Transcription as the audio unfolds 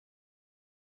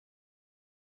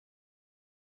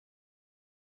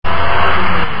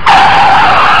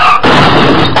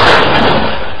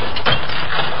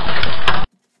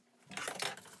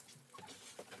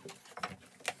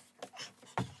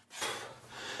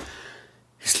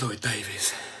It's Lloyd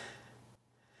Davies.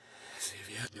 See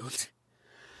if you had yours.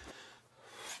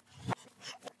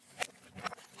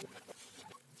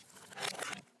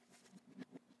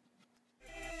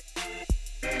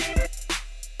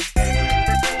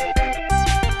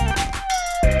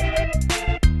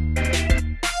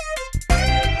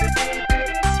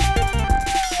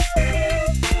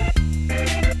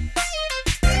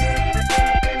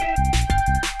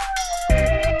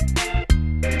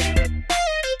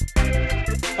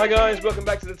 Hi guys, welcome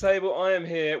back to the table. I am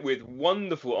here with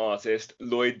wonderful artist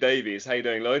Lloyd Davies. How you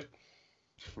doing, Lloyd?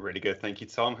 Really good, thank you,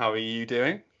 Tom. How are you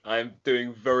doing? I'm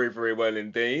doing very, very well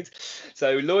indeed.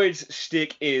 So Lloyd's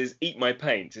shtick is eat my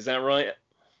paint. Is that right?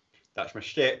 That's my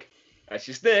shtick. That's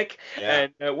your stick. Yeah.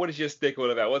 And what is your stick all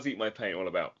about? What's eat my paint all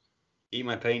about? Eat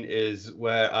My Paint is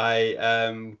where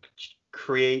I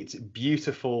create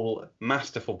beautiful,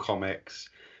 masterful comics,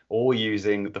 all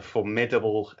using the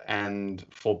formidable and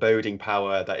foreboding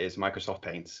power that is Microsoft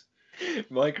Paint.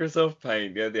 Microsoft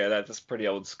Paint. Yeah, that's pretty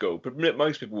old school. But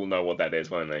most people will know what that is,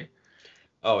 won't they?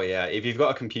 Oh yeah, if you've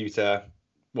got a computer,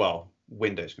 well,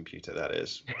 Windows computer that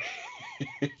is.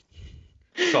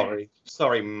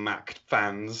 Sorry, Mac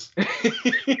fans.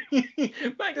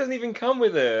 Mac doesn't even come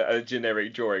with a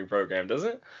generic drawing program, does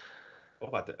it?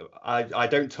 Oh, I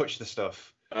don't touch the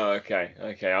stuff. Oh, okay.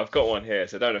 I've got one here,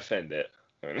 so don't offend it.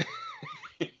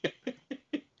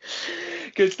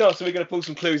 Good stuff. So we're going to pull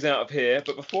some clues out of here.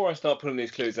 But before I start pulling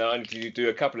these clues out, I need to do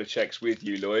a couple of checks with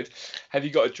you, Lloyd. Have you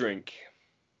got a drink?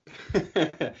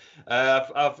 I've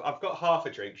got half a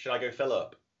drink. Should I go fill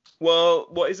up? Well,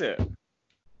 what is it?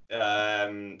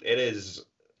 It is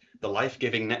the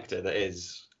life-giving nectar that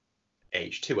is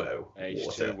H2O.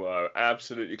 H2O, water.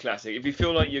 absolutely classic. If you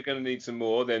feel like you're going to need some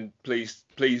more, then please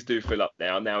do fill up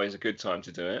now. Now is a good time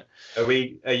to do it. Are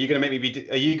you going to make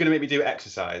me do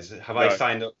exercise? Have I No.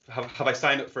 signed up? Have I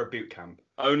signed up for a boot camp?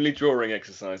 Only drawing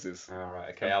exexercises. All right.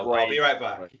 Okay. I'll be right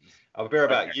back. I'll be right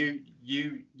back. Okay.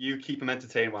 You keep them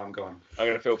entertained while I'm gone. I'm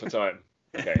going to fill for time.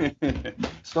 Okay.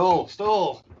 Stall.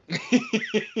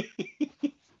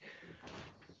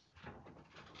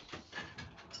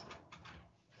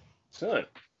 So,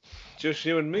 just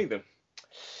you and me then.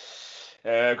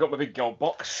 I've got my big gold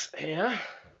box here.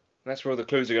 That's where all the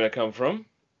clues are going to come from.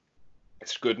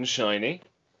 It's good and shiny.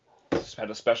 It's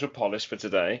had a special polish for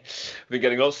today. We've been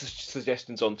getting lots of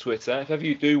suggestions on Twitter. If ever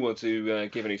you do want to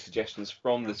give any suggestions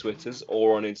from the Twitters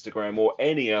or on Instagram or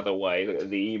any other way, look at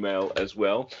the email as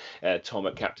well,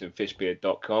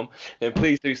 tom@captainfishbeard.com, then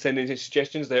please do send in your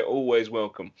suggestions. They're always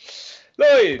welcome.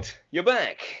 Lloyd, you're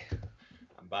back.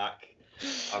 I'm back.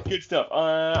 Good stuff.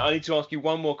 I need to ask you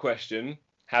one more question.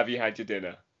 Have you had your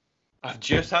dinner? I've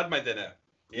just had my dinner.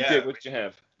 You did? What did you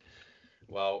have?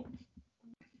 Well,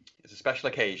 it's a special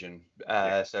occasion.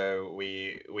 So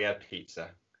we had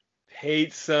pizza.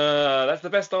 Pizza. That's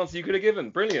the best answer you could have given.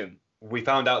 Brilliant. We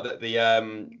found out that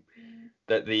the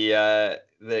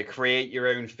create your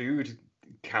own food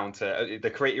counter,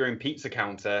 the create your own pizza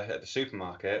counter at the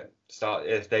supermarket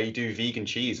they do vegan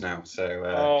cheese now. So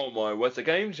Oh my, what's a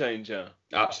game changer?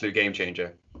 absolute game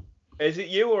changer. Is it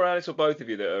you or Alice or both of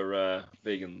you that are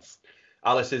vegans?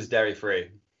 Alice is dairy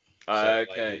free.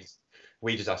 Okay.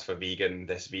 We just ask for vegan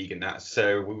this, vegan that.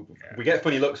 So we get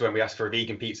funny looks when we ask for a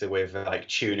vegan pizza with like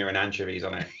tuna and anchovies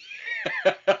on it.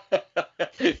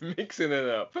 Mixing it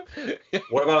up.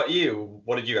 What about you?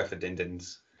 What did you have for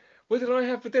din-dins? What did I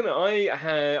have for dinner?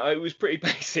 I was pretty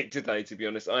basic today, to be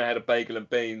honest. I had a bagel and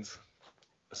beans.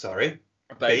 Sorry?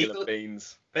 A bagel and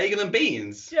beans. Bagel and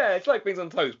beans? Yeah, it's like beans on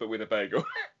toast, but with a bagel.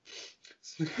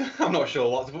 I'm not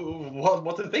sure what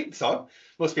to think, Tom.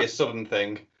 Must be a southern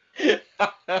thing.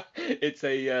 It's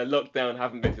a lockdown,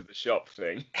 haven't been to the shop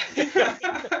thing.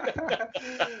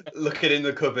 Looking in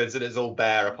the cupboards and it's all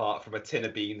bare apart from a tin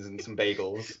of beans and some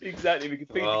bagels. Exactly, we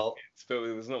could feed the kids, but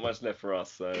there was not much left for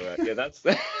us. So yeah,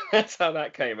 that's how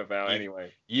that came about.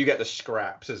 Anyway, you get the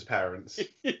scraps as parents.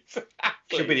 Exactly.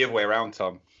 Should be the other way around,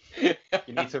 Tom. You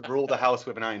need to rule the house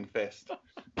with an iron fist.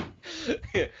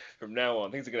 From now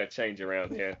on, things are going to change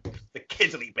around here. The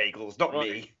kids will eat bagels, not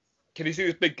me. Can you see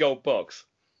this big gold box?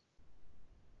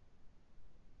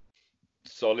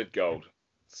 Solid gold.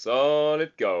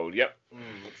 Solid gold, yep.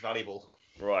 Looks valuable.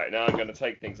 Right, now I'm going to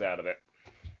take things out of it.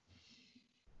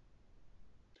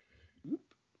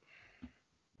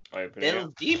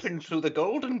 Delve deep into the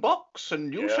golden box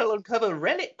and you shall uncover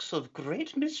relics of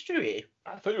great mystery.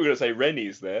 I thought you were going to say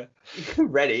Rennies there.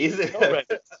 Rennies? Rennies.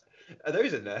 Are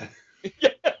those in there?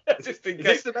 Yeah, just in Is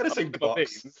case. this the medicine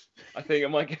box? I think I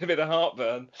might get a bit of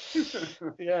heartburn.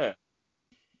 Yeah.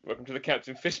 Welcome to the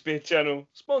Captain Fishbeard channel,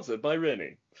 sponsored by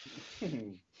Rennie.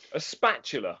 A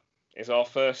spatula is our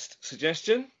first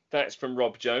suggestion. That's from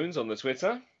Rob Jones on the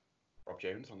Twitter. Rob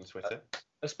Jones on the Twitter.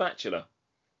 A spatula.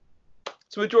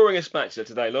 So we're drawing a spatula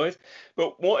today, Lloyd.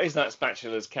 But what is that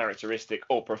spatula's characteristic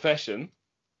or profession?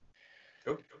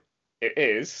 Cool. It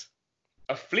is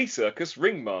a flea circus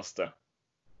ringmaster.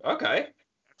 Okay.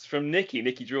 It's from Nikki.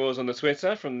 Nikki draws on the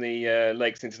Twitter from the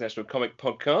Lakes International Comic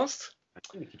Podcast.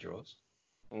 Nikki draws.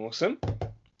 Awesome.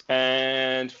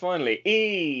 And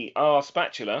finally, our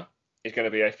spatula is going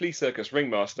to be a flea circus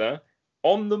ringmaster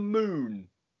on the moon.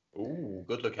 Ooh,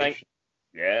 good location.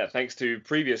 Thanks to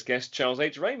previous guest Charles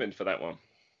H. Raymond for that one.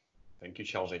 Thank you,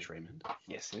 Charles H. Raymond.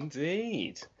 Yes,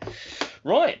 indeed.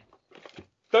 Right.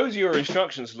 Those are your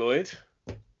instructions, Lloyd.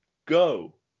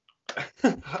 Go.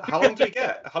 How long do we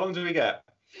get?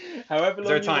 However long. Is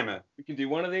there a timer? We can do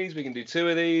one of these. We can do two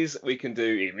of these. We can do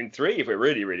even three if we're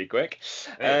really, really quick.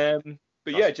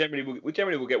 But yeah, generally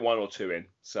we'll get one or two in.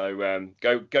 So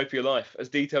go for your life. As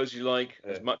detailed as you like,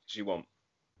 as much as you want.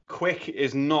 Quick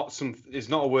is not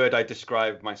a word I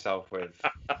describe myself with.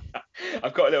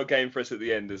 I've got a little game for us at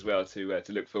the end as well to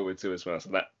look forward to as well. So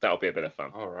that'll be a bit of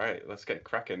fun. All right, let's get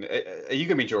cracking. Are you going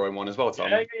to be drawing one as well, Tom?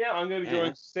 Yeah, I'm going to be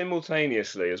drawing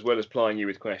simultaneously as well as plying you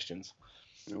with questions.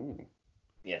 Ooh.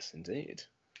 Yes, indeed.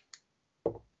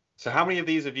 So how many of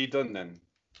these have you done then?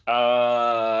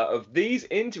 Of these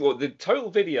the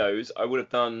total videos, I would have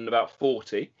done about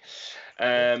 40.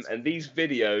 And these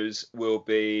videos will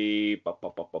be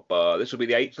this will be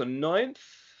the 8th or 9th,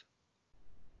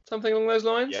 something along those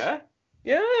lines.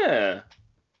 Yeah.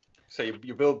 So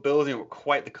you're building up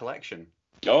quite the collection.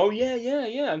 Oh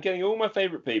yeah. I'm getting all my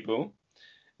favourite people,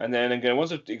 and then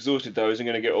once I've exhausted those, I'm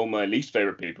going to get all my least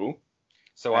favourite people.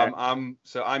 So I'm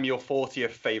your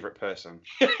 40th favourite person.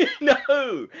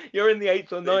 No, you're in the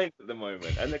 8th or 9th at the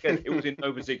moment, and again, it was in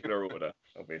no particular order,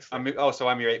 obviously. So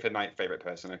I'm your 8th and 9th favourite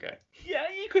person. Okay. Yeah,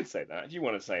 you could say that if you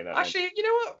want to say that. Actually, you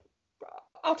know what?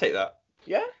 I'll take that.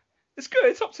 Yeah, it's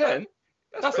good. Top 10.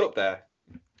 That's up there.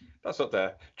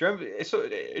 Do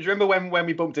you remember when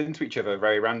we bumped into each other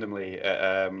very randomly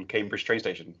at Cambridge train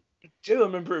station? I do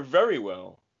remember it very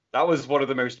well. That was one of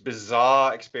the most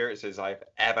bizarre experiences I've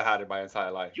ever had in my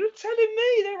entire life. You're telling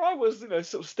me there I was,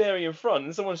 sort of staring in front,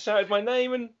 and someone shouted my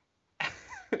name, and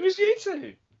it was you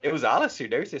two. It was Alice who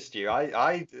noticed you.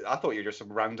 I thought you were just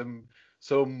some random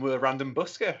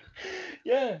busker.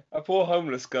 Yeah, a poor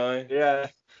homeless guy. Yeah,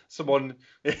 someone.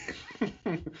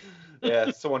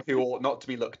 Yeah, someone who ought not to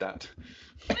be looked at.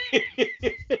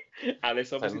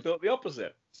 Alice obviously thought the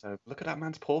opposite. So look at that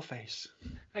man's poor face.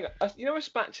 Hang on, you know a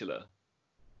spatula?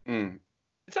 Mm.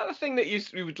 Is that the thing that you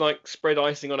would like spread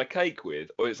icing on a cake with,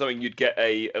 or is it something you'd get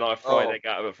an fried egg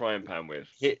out of a frying pan with?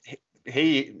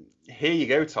 Here you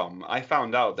go, Tom. I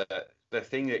found out that the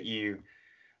thing that you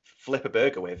flip a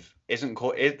burger with isn't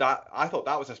called. I thought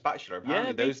that was a spatula.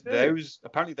 Apparently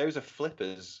apparently those are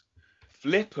flippers.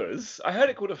 Flippers? I heard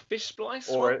it called a fish splice.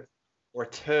 Or a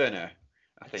turner,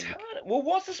 I think. Well,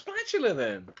 what's a spatula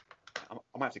then? I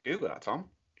might have to Google that, Tom.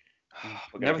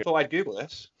 Never thought I'd Google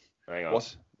this. Hang on.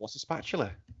 What's a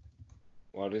spatula?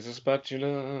 What is a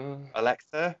spatula?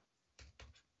 Alexa?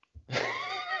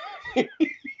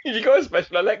 You got a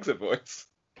special Alexa voice.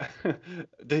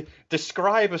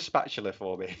 Describe a spatula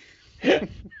for me. It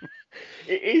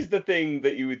is the thing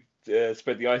that you would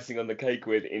spread the icing on the cake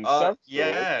with in some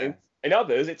yeah. In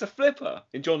others, it's a flipper.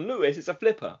 In John Lewis, it's a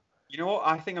flipper. You know what?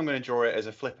 I think I'm going to draw it as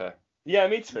a flipper. Yeah,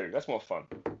 me too. That's more fun.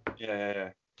 Yeah.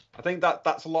 I think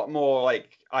that's a lot more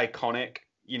like iconic.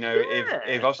 You know,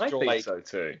 if I was to draw so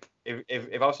too.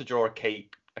 If I was to draw a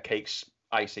cake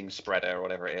icing spreader or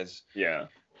whatever it is. Yeah.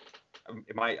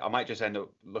 I might just end up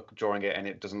drawing it and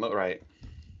it doesn't look right.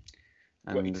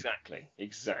 Well, exactly.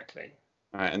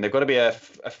 All right, and they've got to be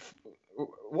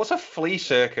what's a flea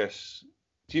circus?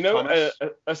 Do you know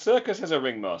a circus has a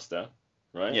ringmaster,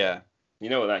 right? Yeah. You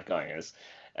know what that guy is.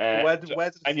 Where does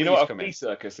and you know what a flea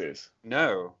circus is?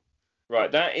 No.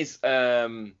 Right, that is.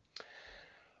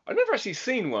 I've never actually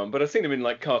seen one, but I've seen them in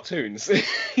like cartoons.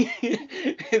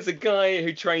 It's a guy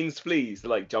who trains fleas to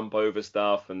like jump over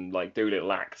stuff and like do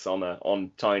little acts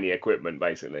on tiny equipment,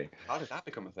 basically. How did that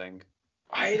become a thing?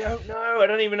 I don't know. I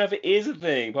don't even know if it is a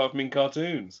thing, apart from in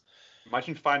cartoons.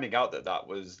 Imagine finding out that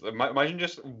was. Imagine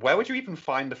just where would you even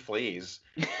find the fleas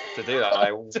to do that?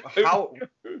 Like, how?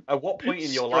 At what point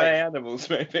in your life? Animals,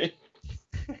 maybe.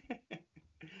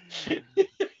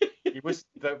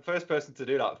 The first person to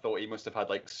do that thought he must have had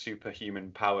like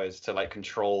superhuman powers to like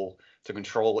control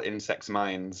insects'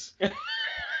 minds.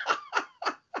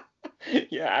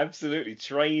 Yeah, absolutely.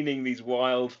 Training these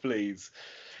wild fleas.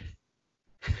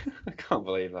 I can't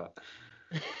believe that.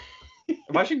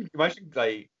 Imagine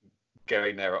like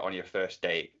going there on your first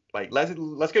date Like, let's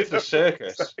go to the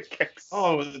circus. Circus.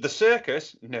 Oh, the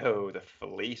circus? No, the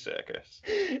flea circus.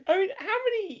 I mean, how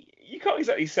many? You can't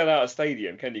exactly sell out a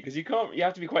stadium, can you? Because you can't. You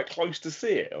have to be quite close to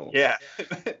see it. Or... Yeah,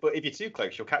 but if you're too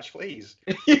close, you'll catch fleas.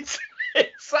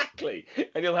 Exactly,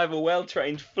 and you'll have a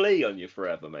well-trained flea on you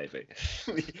forever, maybe.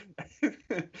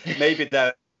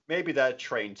 Maybe they're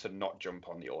trained to not jump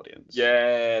on the audience.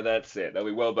 Yeah, that's it. They'll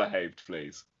be well-behaved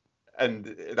fleas.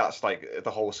 And that's like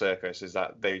the whole circus is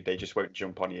that they just won't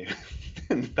jump on you.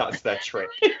 And that's their trick.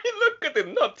 Look at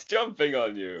them not jumping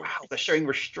on you. Wow, they're showing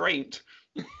restraint.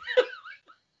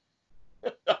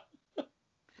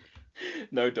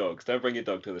 No dogs. Don't bring your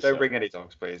dog to the Don't show. bring any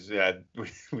dogs, please. Yeah,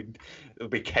 it'll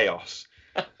be chaos.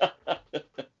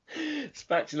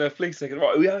 Spatula, flea circus.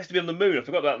 Right, we have to be on the moon. I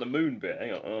forgot about the moon bit.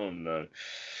 Hang on. Oh no.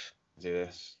 Do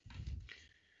this.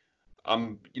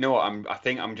 You know what? I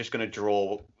think I'm just gonna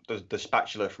draw the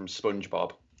spatula from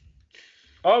SpongeBob.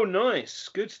 Oh, nice.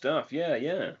 Good stuff. Yeah,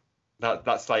 yeah.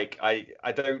 That's like I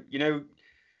don't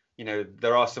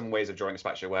there are some ways of drawing a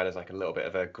spatula where there's like a little bit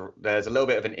of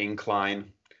an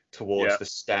incline towards the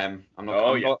stem. I'm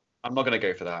not gonna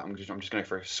go for that. I'm just gonna go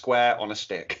for a square on a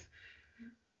stick.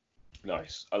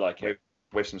 Nice. I like it.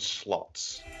 With some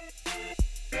slots.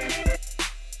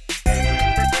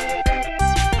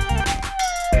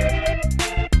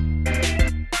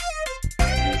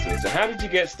 So how did you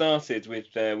get started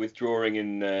with drawing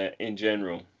in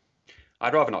general?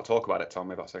 I'd rather not talk about it,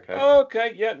 Tom, if that's okay. Oh,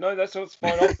 okay, yeah, no, that's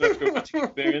fine. Let's go with your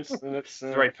experience. And it's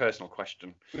a very personal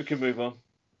question. We can move on.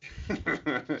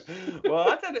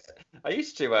 Well, I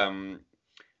used to.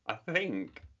 I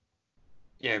think,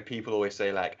 people always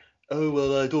say like, "Oh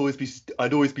well, I'd always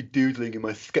be doodling in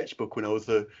my sketchbook when I was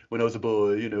a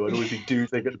boy. I'd always be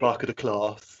doodling at the back of the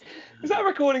class." Is that a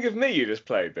recording of me you just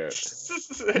played there?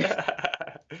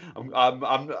 I'm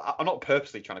not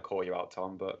purposely trying to call you out,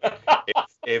 Tom, but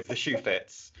if the shoe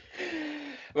fits.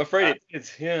 I'm afraid it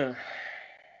did, yeah.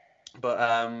 But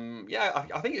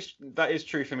I think that is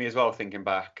true for me as well. Thinking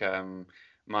back,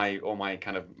 all my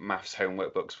kind of maths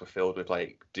homework books were filled with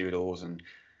like doodles, and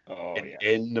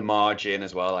in the margin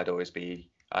as well, I'd always be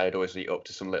up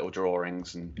to some little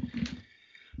drawings, and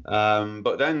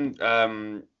but then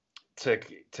to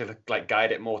like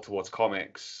guide it more towards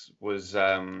comics was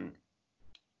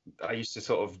I used to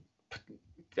sort of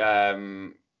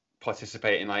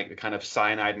participate in like the kind of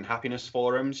Cyanide and Happiness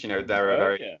forums. They're a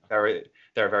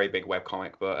very big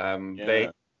webcomic, but they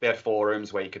had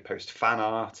forums where you could post fan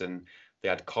art, and they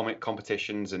had comic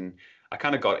competitions, and I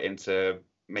kind of got into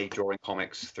drawing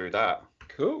comics through that.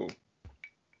 Cool.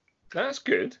 That's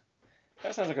good.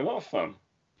 That sounds like a lot of fun.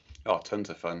 Oh, tons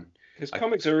of fun. Because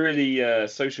comics are a really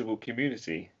sociable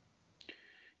community.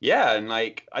 Yeah, and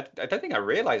like I don't think I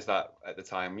realized that at the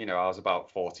time. I was about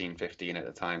 14, 15 at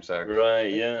the time, so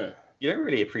right, yeah. You don't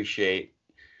really appreciate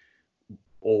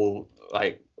all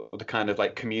like the kind of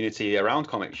like community around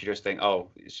comics. You just think, oh,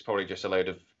 it's probably just a load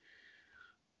of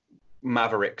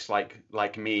mavericks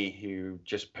like me who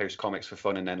just post comics for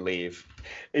fun and then leave.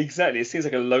 Exactly. It seems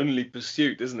like a lonely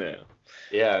pursuit, doesn't it?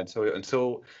 Yeah,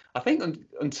 until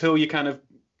you kind of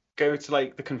go to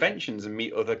like the conventions and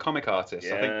meet other comic artists.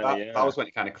 I think that was when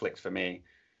it kind of clicked for me.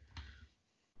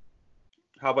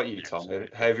 How about you, Tom?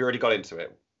 Have you already got into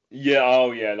it? Yeah,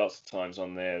 lots of times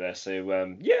on there. So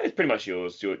it's pretty much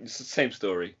yours. It's the same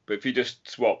story, but if you just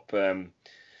swap, the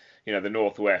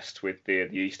northwest with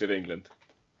the east of England.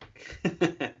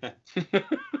 But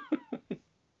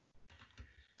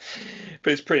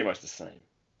it's pretty much the same.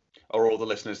 Are all the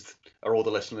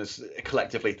listeners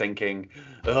collectively thinking,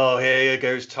 "Oh, here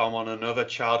goes Tom on another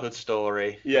childhood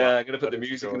story"? Yeah, I'm gonna put the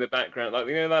music in the background, like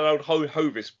that old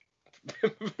Hovis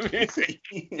music.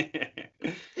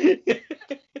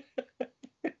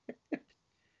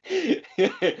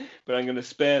 But I'm gonna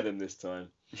spare them this time.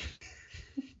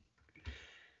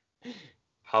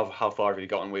 How far have you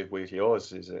gotten with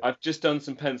yours? Is it? I've just done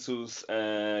some pencils,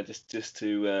 just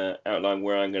to outline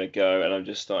where I'm gonna go, and I'm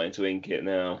just starting to ink it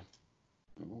now.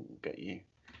 Ooh, get you.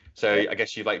 So I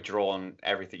guess you've like drawn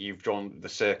everything. You've drawn the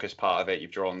circus part of it. You've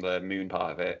drawn the moon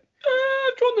part of it.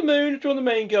 I've drawn the moon. I've drawn the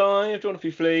main guy. I've drawn a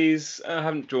few fleas. I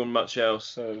haven't drawn much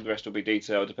else. The rest will be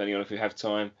detailed depending on if we have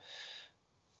time.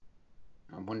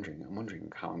 I'm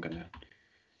wondering how I'm gonna.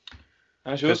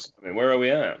 How's yours? Where are we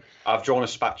at? I've drawn a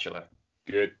spatula.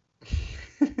 Good.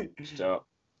 Start.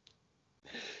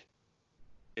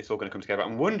 It's all going to come together.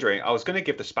 I'm wondering. I was going to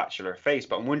give the spatula a face,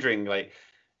 but I'm wondering, like,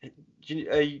 do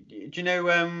you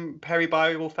know Perry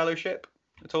Bible Fellowship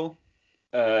at all?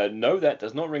 No, that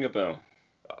does not ring a bell.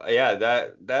 Yeah,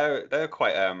 they're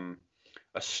quite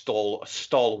a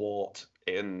stalwart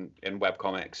in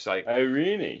webcomics. Like, oh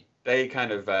really? They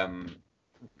kind of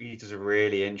a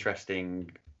really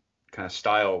interesting kind of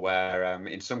style where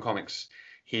in some comics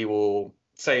he will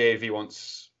say if he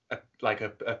wants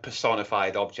a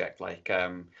personified object, like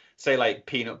say like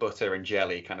peanut butter and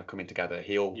jelly kind of coming together.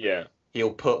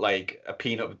 He'll put like a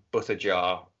peanut butter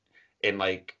jar in,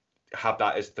 like, have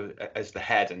that as the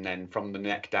head, and then from the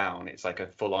neck down it's like a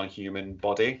full-on human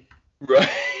body. Right.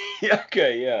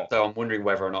 Okay, yeah. So I'm wondering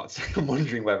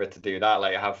whether to do that,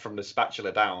 like have from the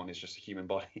spatula down it's just a human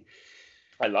body.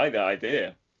 I like that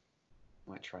idea.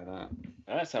 Might try that.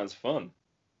 That sounds fun.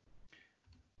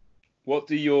 What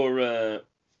do your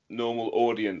normal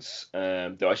audience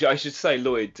do? I should say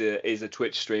Lloyd is a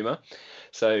Twitch streamer.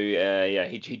 So yeah,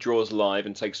 he draws live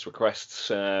and takes requests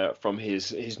from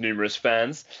his numerous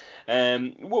fans.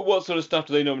 What sort of stuff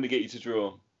do they normally get you to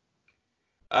draw?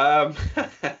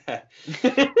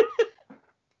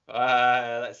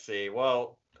 Let's see.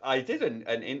 Well, I did an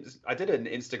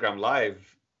Instagram live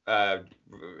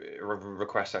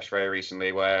request session very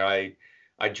recently where I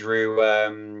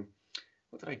drew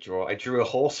what did I draw? I drew a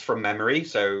horse from memory,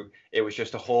 so it was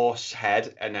just a horse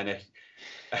head and then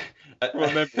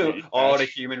on a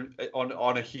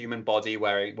human body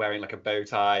wearing like a bow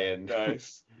tie, and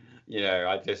nice.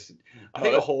 I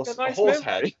think a horse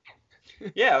head.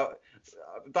 Yeah,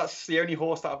 that's the only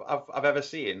horse that I've ever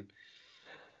seen.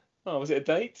 Oh, was it a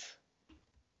date?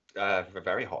 A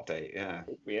very hot date, yeah.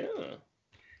 Yeah.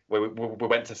 We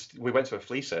went to a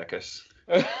flea circus.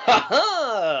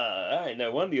 Right,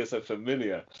 no wonder you're so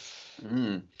familiar.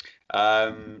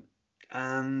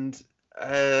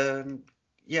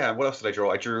 Yeah, what else did I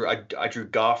draw? I drew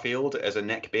Garfield as a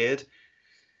neckbeard.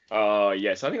 Oh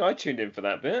yes, I think I tuned in for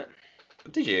that bit.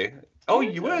 Did you? Oh,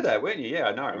 you were there, weren't you? Yeah,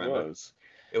 I know. I remember.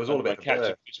 It was all about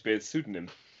Captain Fishbeard pseudonym.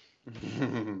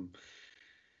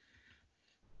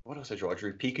 What else I drew? I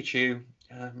drew Pikachu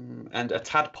and a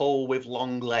tadpole with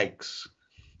long legs.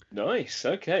 Nice.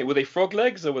 Okay. Were they frog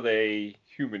legs or were they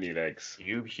humany legs?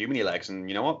 Humany legs, and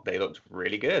you know what? They looked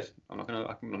really good. I'm not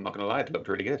gonna lie. They looked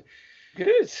really good.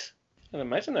 Good. I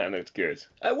imagine that looked good.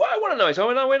 What I want to know is,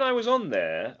 when I was on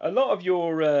there, a lot of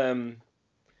your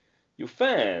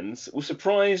fans were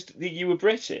surprised that you were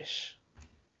British.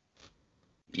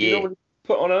 You normally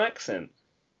put on an accent.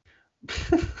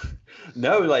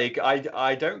 No, like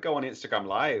I don't go on Instagram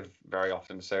Live very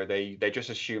often, so they just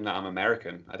assume that I'm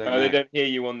American. I don't know. They don't hear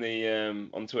you on the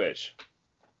on Twitch.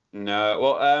 No,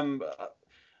 well,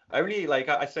 only like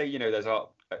I say, there's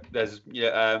about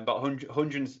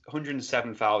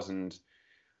 107,000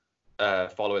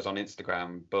 followers on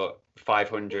Instagram, but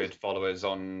 500 followers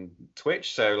on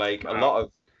Twitch. So like a lot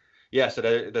of so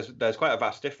there's quite a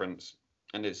vast difference,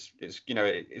 and it's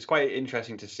quite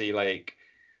interesting to see, like,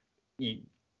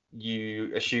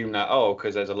 you assume that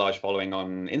because there's a large following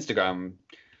on Instagram,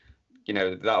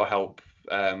 that'll help.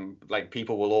 Like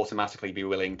people will automatically be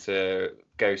willing to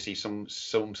go see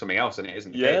something else, and it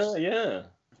isn't the case. Yeah.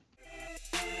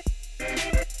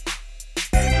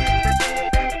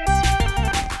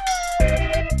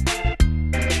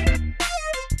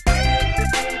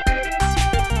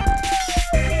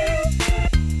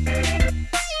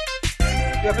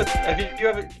 Do you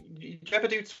ever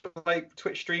do like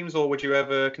Twitch streams, or would you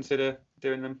ever consider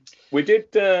doing them? We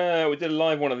did a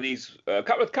live one of these, a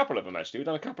couple of them actually. We've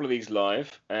done a couple of these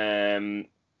live,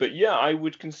 but yeah, I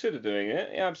would consider doing it.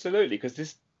 Yeah, absolutely,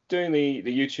 because doing the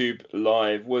YouTube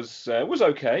live was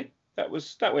okay. That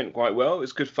went quite well. It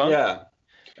was good fun. Yeah.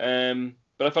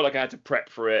 But I felt like I had to prep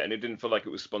for it, and it didn't feel like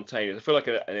it was spontaneous. I feel like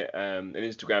an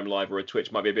Instagram live or a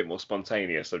Twitch might be a bit more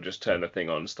spontaneous, so just turn the thing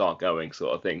on and start going,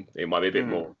 sort of thing. It might be a bit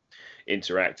more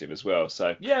interactive as well.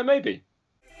 So yeah, maybe.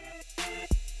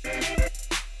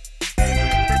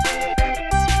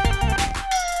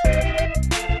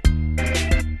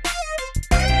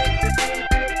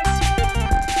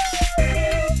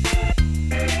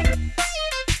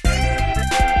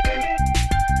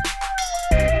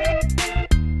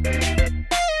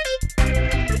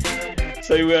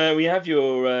 So we have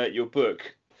your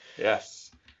book.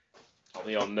 Yes. I'll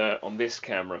be on this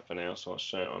camera for now, so I'll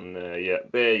show it on there. Yeah,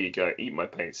 there you go. Eat My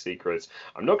Paint Secrets.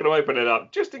 I'm not going to open it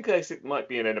up just in case it might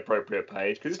be an inappropriate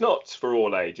page, because it's not for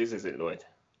all ages, is it, Lloyd?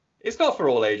 It's not for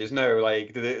all ages. No,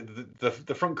 like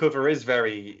the front cover is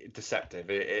very deceptive.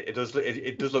 It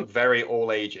does look very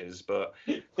all ages, but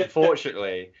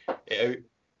unfortunately,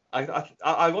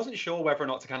 I wasn't sure whether or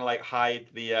not to kind of like hide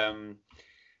the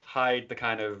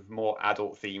kind of more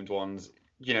adult themed ones.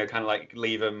 Kind of like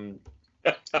leave them.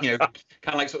 Kind of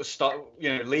like sort of start.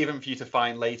 Leave them for you to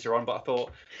find later on. But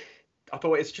I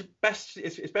thought it's just best.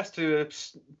 It's best to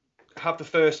have the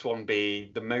first one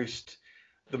be the most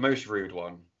rude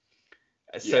one.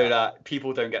 so that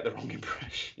people don't get the wrong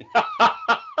impression.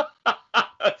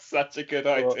 That's such a good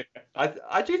idea.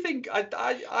 I do think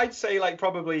I'd say like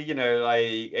probably, you know,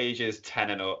 like ages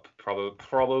 10 and up,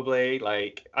 probably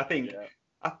like I think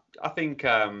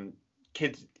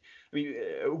kids. I mean,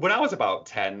 when I was about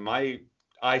 10,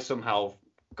 I somehow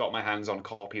got my hands on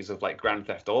copies of like Grand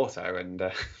Theft Auto, and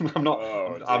I'm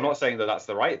not saying that that's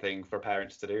the right thing for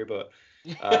parents to do, but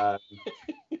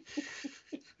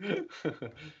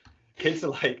kids are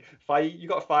like you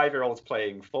got 5-year-olds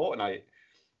playing Fortnite,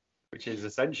 which is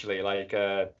essentially like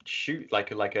a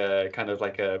kind of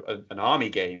like an army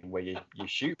game where you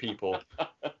shoot people.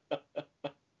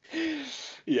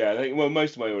 Yeah, I think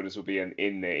most of my orders will be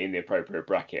in the appropriate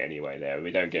bracket anyway. There,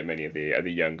 we don't get many of the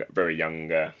very young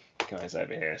guys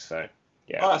over here. So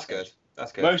yeah, oh, that's good.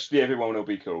 That's good. Mostly everyone will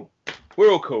be cool.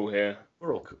 We're all cool here.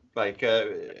 We're all cool. Like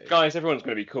guys, everyone's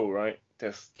going to be cool, right?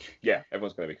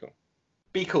 Everyone's going to be cool.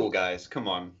 Be cool, guys. Come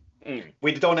on.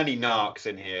 We don't want any narcs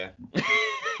in here.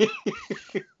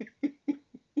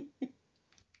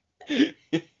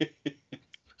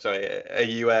 Sorry, are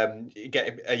you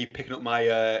picking up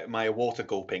my water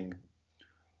gulping?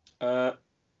 Yeah,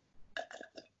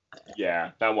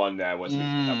 that one there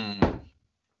wasn't.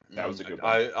 That was a good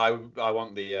one. I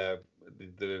want the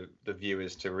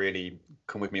viewers to really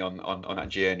come with me on that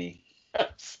journey.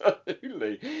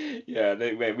 Absolutely. Yeah,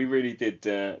 we really did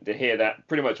hear that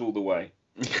pretty much all the way.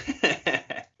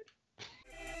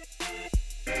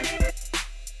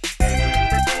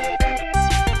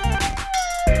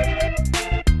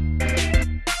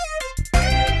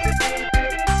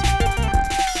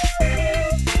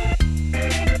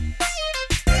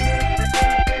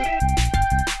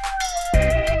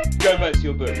 Going back to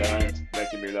your book, and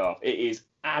making me laugh. It is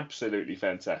absolutely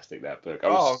fantastic, that book. I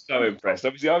was so impressed.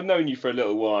 Obviously, I've known you for a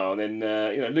little while, and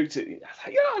then looked at it. I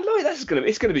thought, Lloyd, it's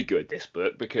gonna be good, this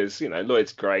book, because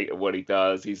Lloyd's great at what he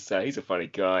does. He's a funny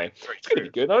guy. It's gonna be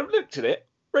good. And I looked at it,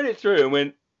 read it through, and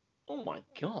went, oh my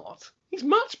god, he's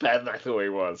much better than I thought he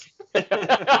was. And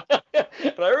I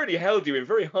already held you in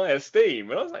very high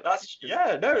esteem, and I was like, that's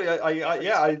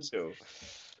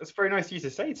very nice of you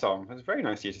to say, Tom. That's very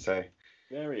nice of you to say.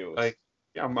 Very awesome. Like,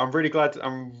 yeah, I'm really glad.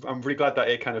 I'm really glad that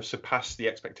it kind of surpassed the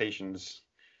expectations.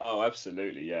 Oh,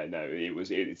 absolutely. Yeah. No,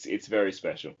 it's very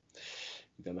special.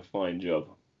 You've done a fine job.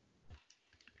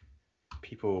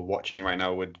 People watching right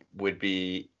now would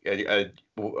be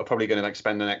probably going to like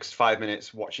spend the next 5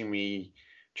 minutes watching me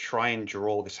try and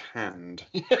draw this hand.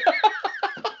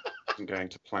 Isn't going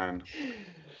to plan.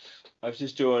 I've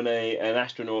just drawn an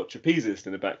astronaut trapezist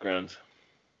in the background.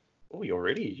 Oh, you're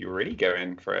really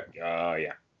going for it. Oh,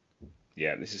 yeah.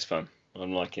 Yeah, this is fun.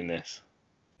 I'm liking this.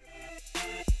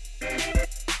 So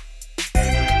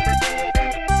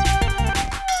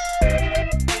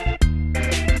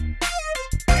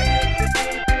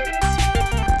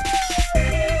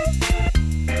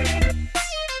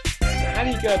how do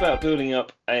you go about building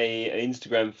up an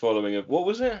Instagram following of, what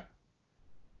was it?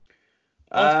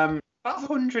 About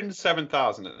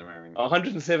 107,000 at the moment.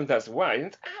 107,000. Wow,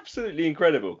 it's absolutely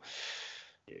incredible.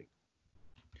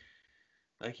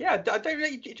 Like, yeah, I don't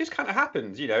really, it just kind of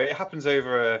happens, it happens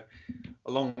over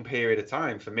a long period of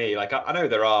time for me. Like, I know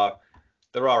there are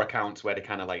accounts where they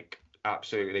kind of like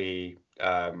absolutely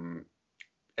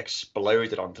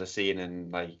exploded onto the scene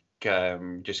and like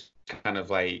just kind of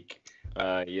like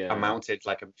amounted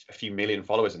like a few million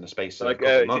followers in the space of a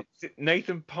couple of months. Is it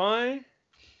Nathan Pye?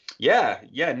 Yeah,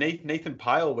 Nathan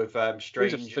Pyle with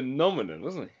Strange. He was a phenomenon,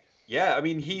 wasn't he? Yeah, I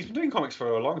mean, he's been doing comics for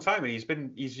a long time, and he's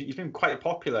been quite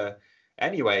popular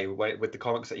anyway with the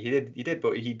comics that he did,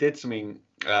 but he did something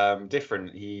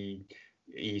different. He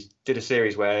did a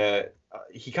series where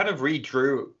he kind of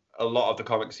redrew a lot of the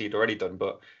comics he'd already done,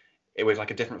 but it was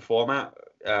like a different format.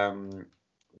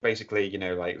 Basically,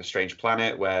 like the Strange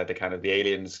Planet, where the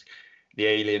aliens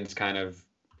kind of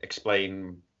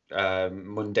explain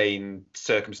mundane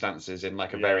circumstances in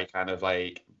like a very kind of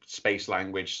like space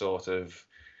language sort of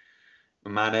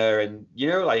manner, and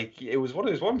like it was one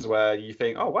of those ones where you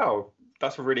think, oh wow,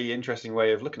 that's a really interesting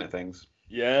way of looking at things.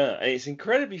 Yeah, and it's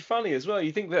incredibly funny as well.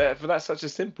 You think that for that such a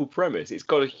simple premise, it's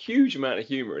got a huge amount of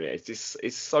humor in it.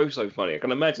 It's so funny. I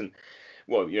can imagine,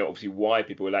 well, obviously why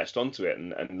people latched onto it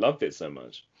and loved it so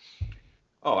much.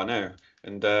 Oh, I know.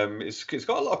 And it's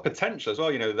got a lot of potential as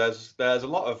well. There's a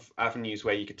lot of avenues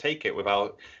where you could take it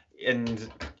without, and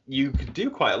you could do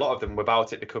quite a lot of them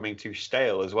without it becoming too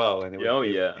stale as well. And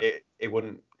it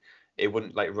wouldn't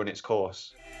like run its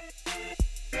course.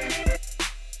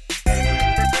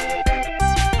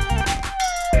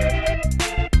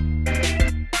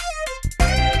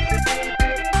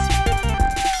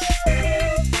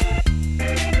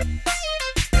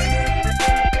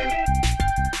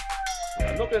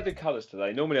 colours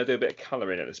today. Normally I do a bit of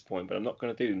colouring at this point, but I'm not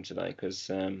going to do them today because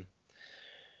I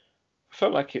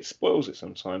felt like it spoils it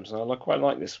sometimes, and I quite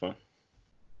like this one.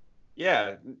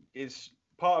 Yeah, it's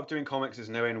part of doing comics is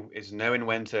knowing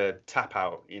when to tap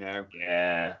out.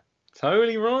 Yeah,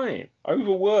 totally right.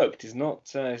 Overworked is not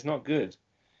good.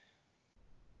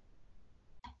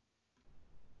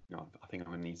 No, I think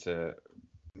I'm gonna need to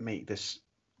make this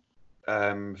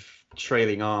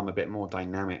trailing arm a bit more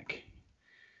dynamic.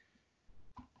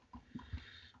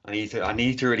 I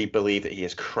need to really believe that he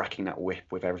is cracking that whip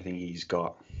with everything he's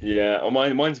got. Yeah,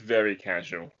 mine's very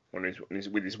casual with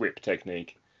his whip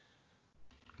technique.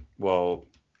 Well,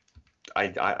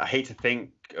 I hate to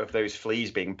think of those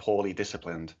fleas being poorly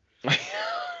disciplined.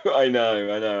 I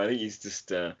know. I think he's just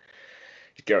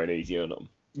he's going easy on them.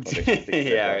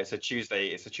 Yeah, it's a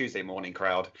Tuesday morning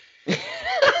crowd. The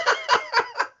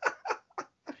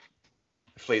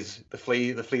fleas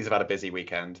have had a busy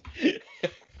weekend.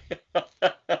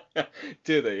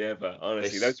 Do they ever?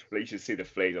 Honestly, those fleas should see the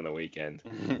fleas on the weekend.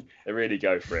 They really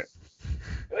go for it.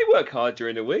 They work hard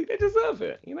during the week. They deserve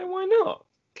it. Why not?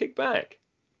 Kick back.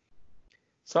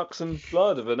 Suck some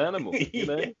blood of an animal,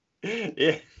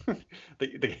 Yeah.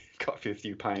 They got a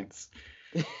few pints.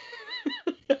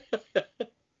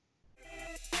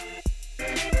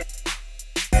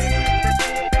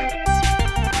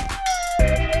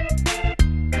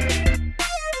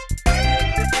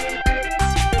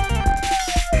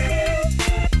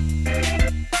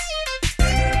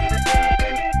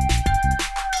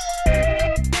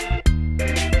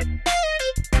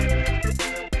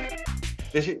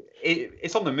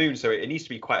 It's on the moon, so it needs to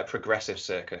be quite a progressive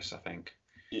circus, I think.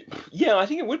 Yeah, I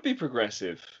think it would be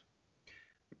progressive.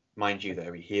 Mind you,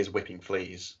 though, he is whipping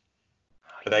fleas.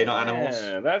 Are they not animals?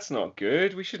 Yeah, that's not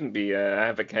good. We shouldn't be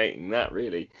advocating that,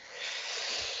 really.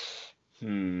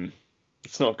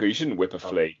 It's not good. You shouldn't whip a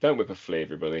flea. Don't whip a flea,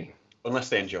 everybody. Unless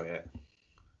they enjoy it.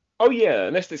 Oh, yeah,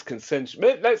 unless it's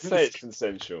consensual. Let's say it's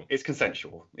consensual. It's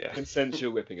consensual, yeah.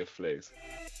 Consensual whipping of fleas.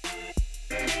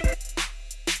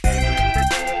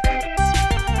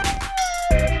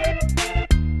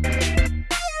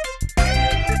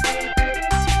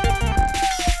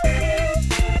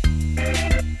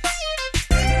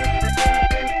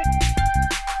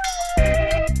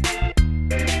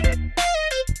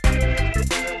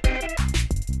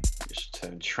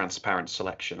 Transparent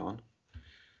selection on.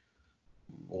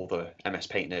 All the MS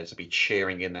Painters will be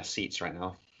cheering in their seats right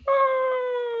now.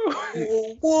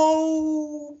 Oh!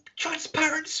 Whoa!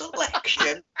 Transparent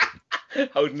selection.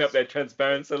 Holding up their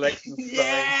transparent selection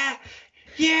sign.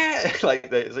 Yeah. like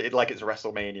it's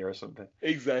WrestleMania or something.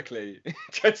 Exactly.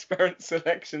 Transparent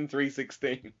selection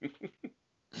 316.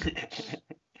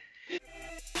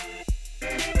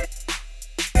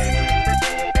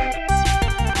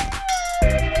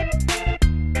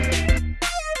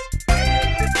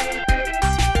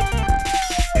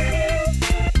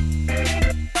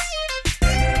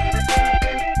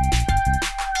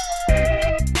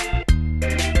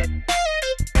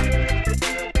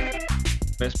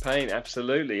 MS Paint,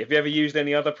 absolutely. Have you ever used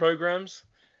any other programs?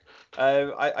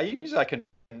 I use like an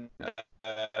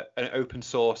open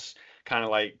source kind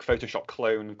of like Photoshop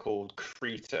clone called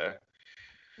Krita,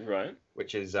 right?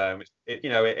 Which is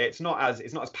it's not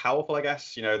as powerful, I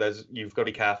guess. You've got to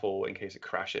be careful in case it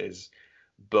crashes,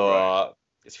 but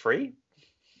it's free,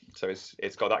 so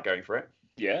it's got that going for it.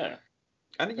 Yeah,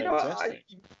 and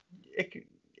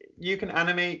you can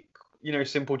animate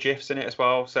simple GIFs in it as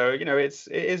well. So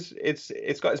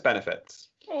it's got its benefits.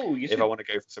 Oh, if I want to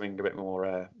go for something a bit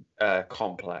more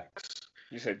complex.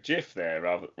 You said GIF there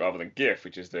rather than GIF,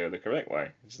 which is the correct way.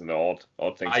 It's an odd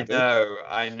thing to do.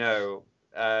 I know.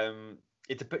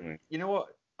 You know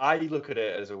what? I look at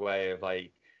it as a way of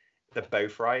like they're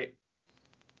both right.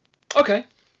 Okay.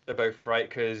 They're both right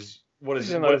because what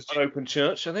is an open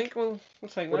church? I think we'll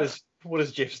take that. What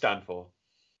does GIF stand for?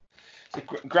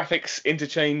 Graphics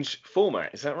interchange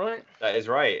format, is that right? That is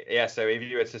right. Yeah. So if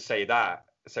you were to say that,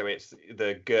 so it's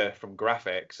the GIF from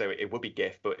graphic, so it would be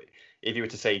GIF. But if you were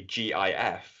to say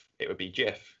GIF, it would be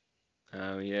GIF.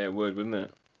 Oh yeah, it would, wouldn't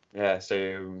it? Yeah.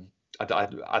 So I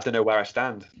don't know where I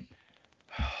stand.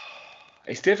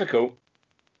 It's difficult.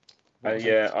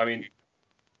 Yeah. I mean,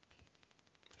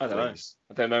 I don't know.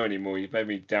 I don't know anymore. You've made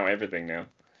me doubt everything now.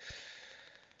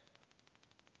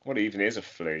 What even is a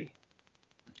flea?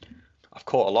 I've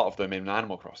caught a lot of them in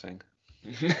Animal Crossing.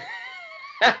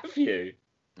 Have you?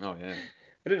 Oh yeah.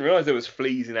 I didn't realise there was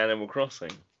fleas in Animal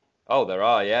Crossing. Oh, there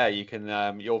are. Yeah, you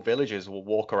can. Your villagers will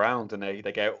walk around and they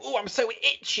go, "Oh, I'm so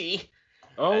itchy."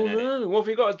 Oh no! What have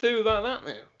you got to do about that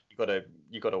now?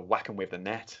 You got to whack them with the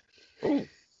net. Oh,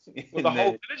 well, the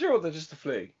whole villager or just the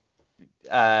flea?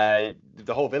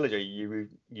 the whole villager,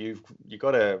 you've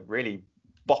got to really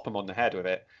bop them on the head with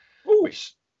it. Ooh.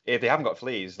 Which, if they haven't got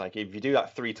fleas, like if you do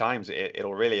that 3 times,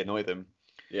 it'll really annoy them.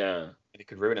 Yeah. It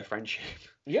could ruin a friendship.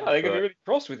 Yeah, they could be really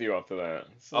cross with you after that.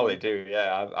 So... Oh, they do.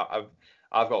 Yeah,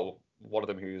 I've got one of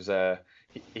them who's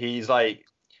he's like,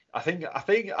 I think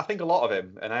a lot of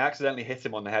him, and I accidentally hit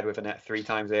him on the head with a net 3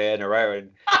 times in a row,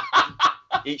 and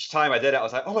each time I did it, I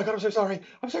was like, oh my god, I'm so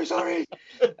sorry,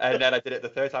 and then I did it the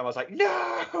 3rd time, I was like,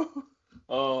 no.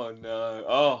 Oh no!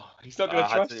 Oh, he's not going to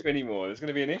trust you anymore. There's going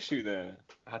to be an issue there.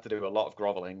 I had to do a lot of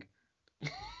groveling.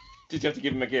 Did you have to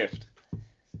give him a gift?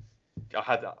 I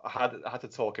had to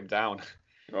talk him down.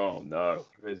 Oh no!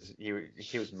 He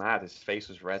was mad. His face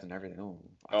was red and everything.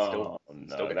 Still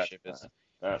get shivers.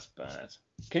 That's bad.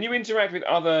 Can you interact with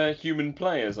other human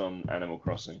players on Animal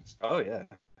Crossing? Oh yeah.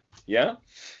 Yeah.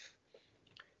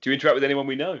 Do you interact with anyone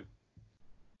we know?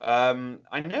 I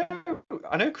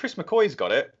know Chris McCoy's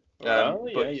got it.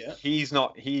 But yeah. He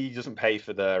doesn't pay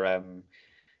for the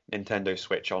Nintendo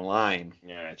Switch Online.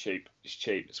 Yeah, cheap. It's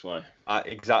cheap. That's why.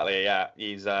 Exactly. Yeah.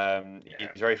 He's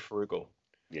very frugal.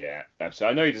 Yeah,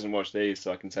 absolutely. I know he doesn't watch these,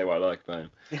 so I can say what I like about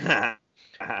him.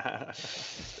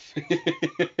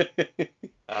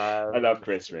 I love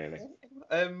Chris, really.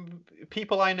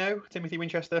 People I know, Timothy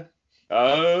Winchester.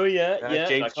 Oh yeah.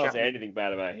 James I can't Chapman. say anything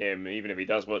bad about him, even if he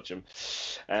does watch them.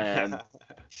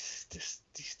 He's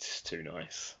just too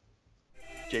nice.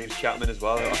 James Chapman as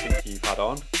well. I think you've had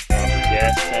on.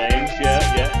 Yes, James.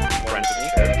 Yeah. Friend of the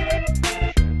show.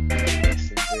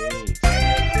 Yes, indeed.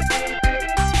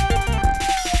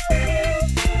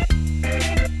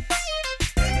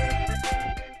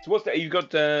 So what's that? You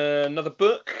got another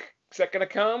book? Is that going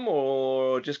to come,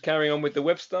 or just carry on with the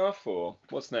web stuff, or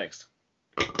what's next?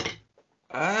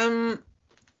 There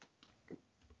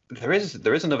is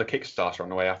another Kickstarter on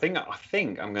the way. I think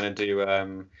I'm going to do a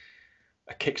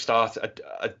Kickstarter,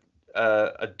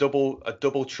 a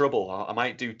double trouble. I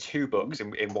might do 2 books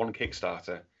in one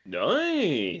Kickstarter.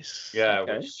 Nice. Yeah,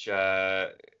 okay.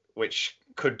 which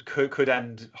could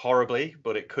end horribly,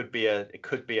 but it could be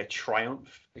a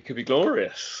triumph. It could be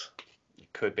glorious.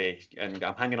 It could be, and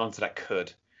I'm hanging on to that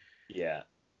could. Yeah.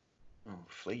 Oh,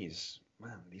 fleas.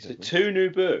 Man, these So are 2 new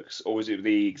books, or was it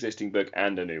the existing book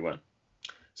and a new one?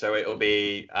 So it'll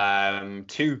be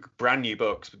 2 brand new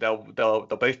books, but they'll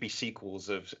both be sequels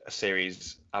of a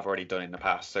series I've already done in the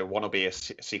past. So one will be a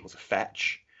sequel to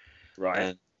Fetch, right,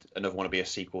 and another one will be a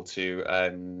sequel to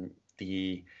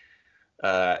the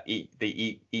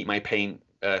Eat My Paint,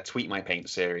 Tweet My Paint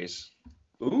series.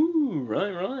 Ooh,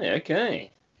 right,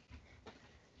 okay.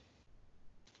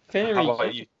 Very How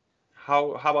about you?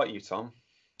 How about you, Tom?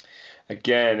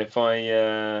 Again, if I'm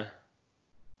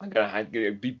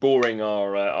gonna be boring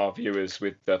our viewers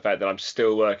with the fact that I'm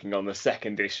still working on the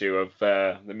 2nd issue of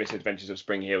The Misadventures of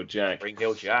Spring-Heeled Jack.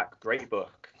 Spring-Heeled Jack, great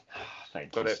book.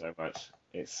 Thank you so much.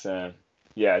 It's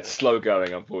it's slow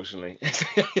going, unfortunately.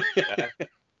 Yeah.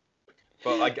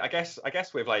 But I guess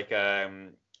with like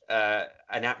an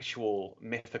actual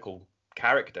mythical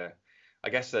character, I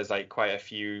guess there's like quite a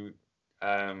few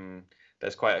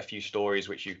stories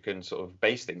which you can sort of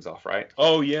base things off, right?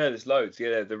 Oh yeah, there's loads.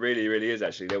 Yeah, there really is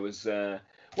actually. There was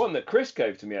one that Chris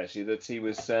gave to me actually, that he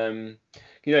was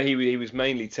he was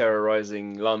mainly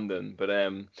terrorizing London, but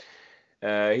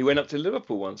he went up to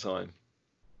Liverpool one time.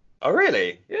 Oh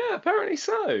really? Yeah, apparently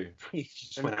so. He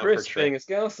just And went out Chris, for a being trip.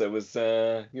 a Scouser, was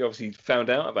he obviously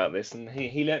found out about this, and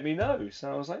he let me know.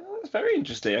 So I was like, oh, that's very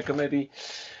interesting. I could maybe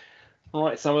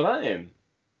write some of that in.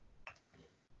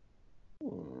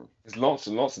 There's lots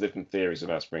and lots of different theories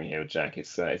about Spring-Heeled Jack.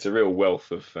 It's a real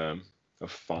wealth of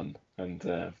fun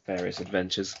and various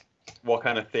adventures. What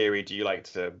kind of theory do you like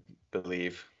to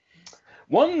believe?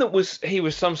 One that he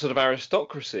was some sort of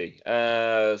aristocracy,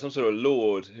 some sort of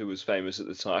lord who was famous at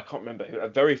the time. I can't remember. A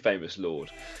very famous lord.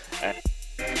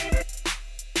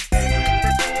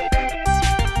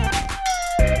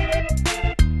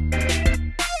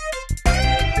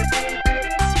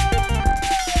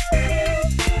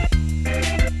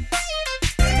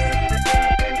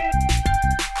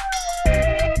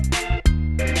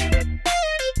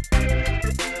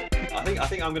 I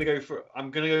think I'm gonna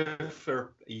go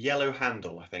for yellow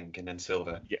handle, I think, and then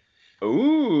silver. Yeah.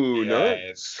 Ooh, Yeah.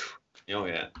 nice. Oh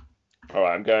yeah. All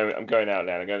right, I'm going out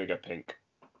now. I'm going to go pink.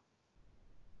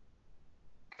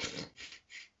 It's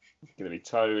going to be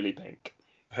totally pink.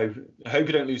 I hope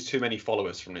you don't lose too many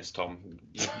followers from this, Tom.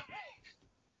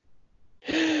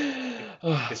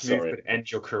 This move could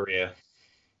end your career.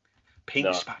 Pink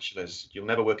spatulas. You'll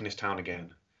never work in this town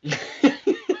again.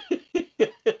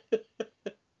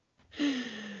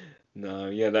 No,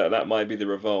 yeah, that might be the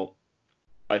revolt.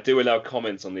 I do allow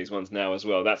comments on these ones now as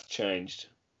well. That's changed.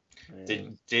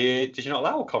 Did you not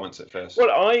allow comments at first? Well,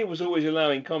 I was always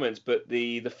allowing comments, but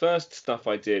the first stuff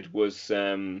I did was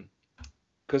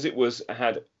because it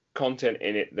had content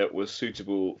in it that was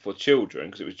suitable for children,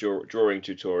 because it was drawing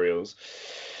tutorials.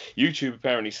 YouTube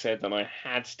apparently said that I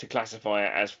had to classify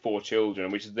it as for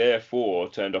children, which therefore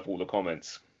turned off all the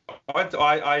comments. I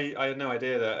had no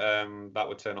idea that that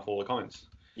would turn off all the comments.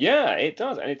 Yeah, it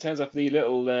does, and it turns off the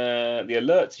little the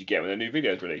alerts you get when a new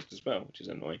video is released as well, which is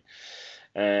annoying.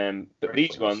 But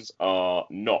these ones are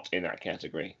not in that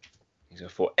category. These are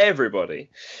for everybody,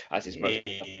 as is most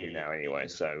of now anyway.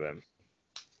 So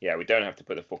yeah, we don't have to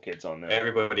put the for kids on there.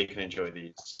 Everybody can enjoy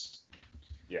these.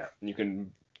 Yeah, and you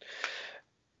can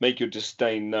make your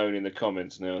disdain known in the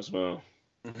comments now as well.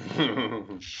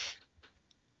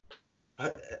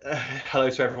 Hello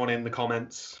to everyone in the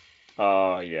comments.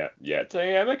 Oh, yeah. So,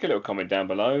 yeah, make a little comment down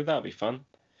below. That'll be fun.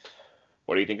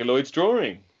 What do you think of Lloyd's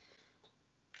drawing?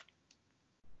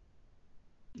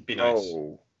 Be nice.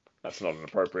 Oh, that's not an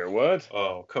appropriate word.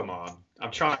 Oh, come on.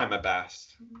 I'm trying my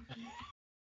best.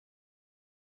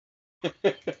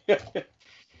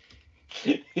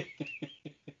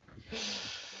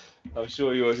 I'm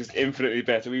sure yours is infinitely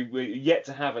better. We're yet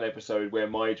to have an episode where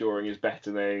my drawing is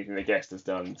better than anything the guest has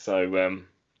done. So,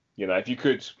 you know, if you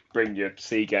could bring your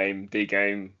C game, D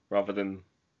game, rather than...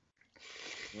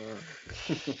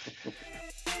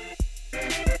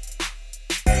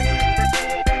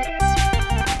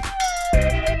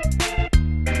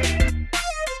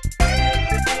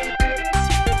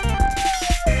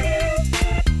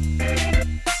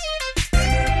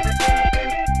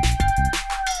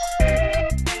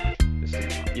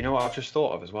 You know what I've just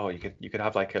thought of as well? You could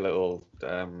have like a little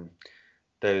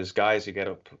those guys who get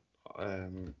up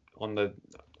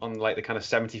on like the kind of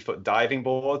 70-foot diving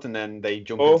board, and then they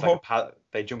jump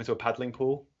into a paddling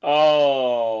pool.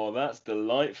 Oh, that's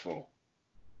delightful.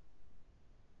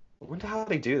 I wonder how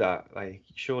they do that. Like,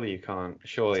 surely you can't.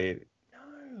 Surely.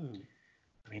 No.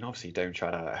 I mean, obviously, don't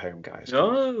try that at home, guys.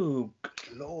 No,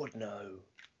 good Lord, no.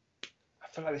 I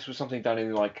feel like this was something done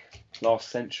in like last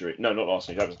century. No, not last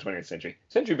century. That was the 20th century.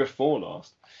 Century before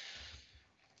last.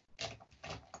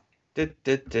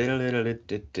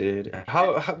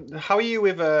 How are you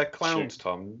with clowns,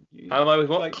 Tom? How am I with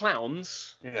what? Like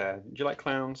clowns? Yeah. Do you like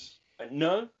clowns?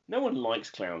 No one likes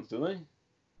clowns, do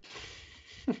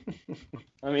they?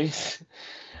 I mean,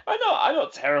 I'm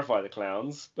not terrified of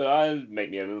clowns, but I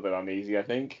make me a little bit uneasy, I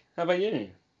think. How about you?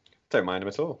 Don't mind them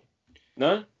at all.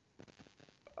 No?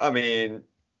 I mean,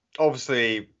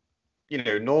 obviously, you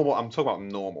know, normal. I'm talking about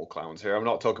normal clowns here. I'm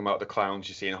not talking about the clowns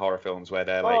you see in horror films where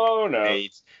they're like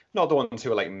made, not the ones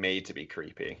who are like made to be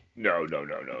creepy. No.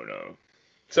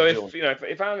 So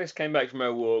if Alice came back from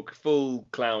her walk, full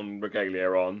clown regalia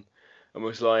on, and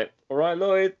was like, "All right,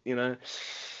 Lloyd, you know,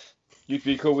 you'd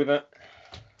be cool with that."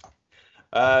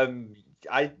 I'd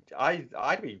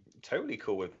be totally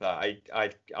cool with that.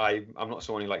 I'm not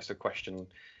someone who likes to question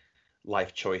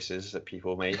life choices that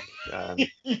people make.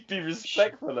 You'd be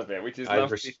respectful of it, which is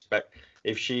I'd respect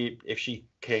if she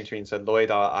came to me and said, "Lloyd,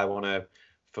 I want to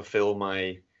fulfill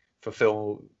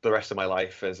the rest of my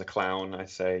life as a clown,"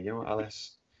 I'd say, "You know what,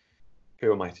 Alice,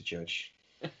 who am I to judge?"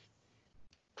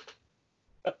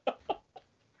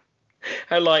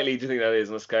 How likely do you think that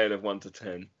is on a scale of 1 to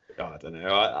 10? Oh, I don't know.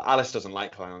 Alice doesn't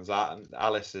like clowns.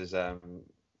 Alice is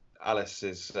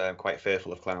quite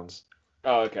fearful of clowns.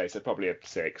 Oh, okay, so probably a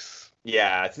 6.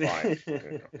 Yeah. Right.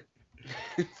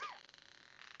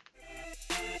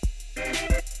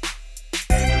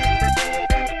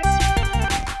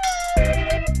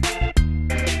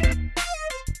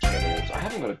 I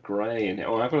haven't got a grey in it.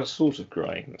 Oh, I've got a sort of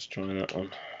grey. Let's try that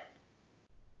one.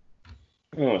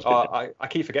 I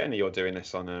keep forgetting that you're doing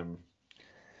this on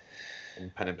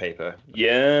pen and paper.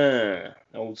 Yeah,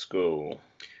 old school.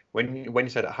 When you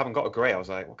said I haven't got a grey, I was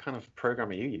like, what kind of program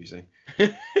are you using?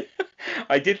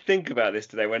 I did think about this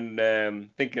today when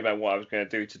thinking about what I was going to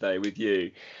do today with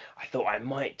you. I thought I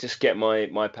might just get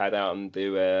my pad out and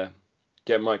do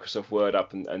get Microsoft Word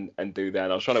up and do that.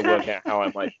 And I was trying to work out how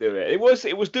I might do it. It was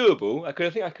doable. I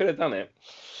think I could have done it.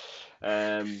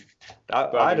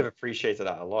 I'd have appreciated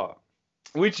that a lot.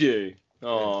 Would you?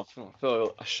 Oh, I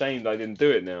feel ashamed I didn't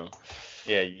do it now.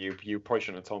 Yeah, you probably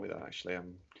shouldn't have told me that, actually.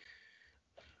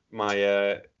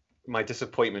 My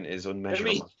disappointment is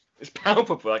unmeasurable. It's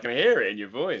palpable. I can hear it in your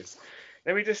voice.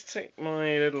 Let me just take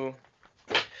my little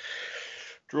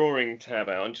drawing tab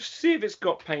out and just see if it's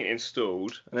got paint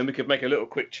installed, and then we could make a little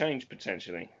quick change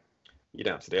potentially. You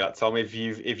don't have to do that, Tom. If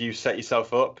you set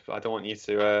yourself up, I don't want you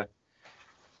to.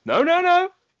 No,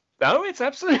 it's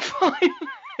absolutely fine.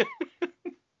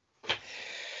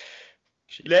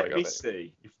 Let me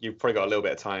see. You've probably got a little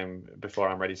bit of time before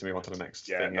I'm ready to move on to the next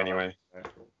thing. Anyway.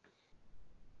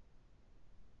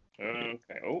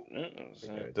 Okay. Oh, no.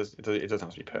 It doesn't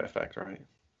have to be perfect, right?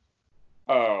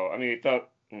 Oh, I mean, it does.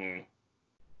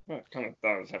 Well, it kind of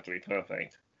does have to be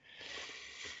perfect.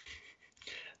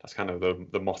 That's kind of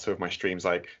the motto of my streams,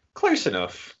 like, close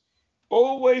enough.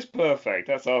 Always perfect.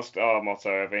 That's our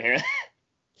motto over here.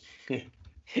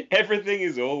 Everything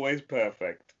is always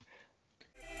perfect.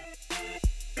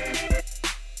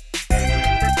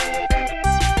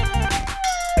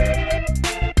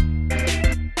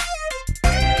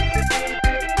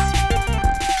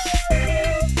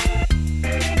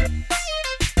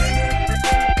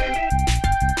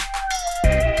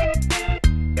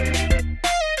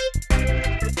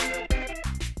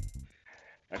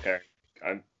 Okay.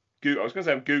 I was going to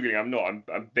say I'm Googling. I'm not.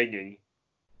 I'm binging.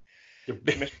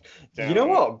 You know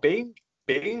what? Bing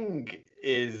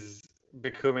is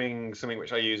becoming something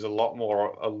which I use a lot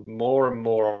more and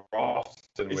more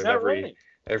often. Is that right?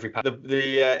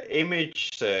 The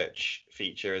image search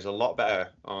feature is a lot better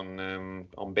on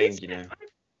Bing. You know.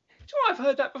 I've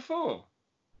heard that before.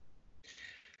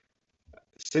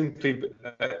 Simply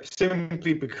because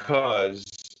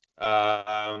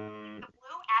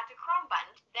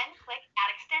Then click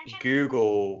Add Extension.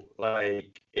 Google,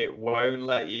 like, it won't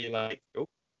let you, like, oh,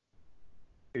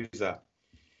 who's that?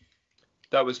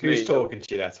 That was me. Who's talking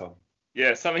to you there, Tom?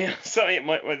 Yeah, something this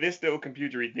little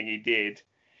computery thing he did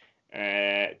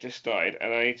just started,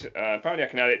 and I need to, apparently I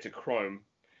can add it to Chrome.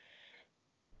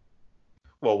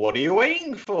 Well, what are you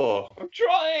waiting for? I'm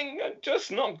trying. I'm just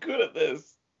not good at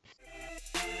this.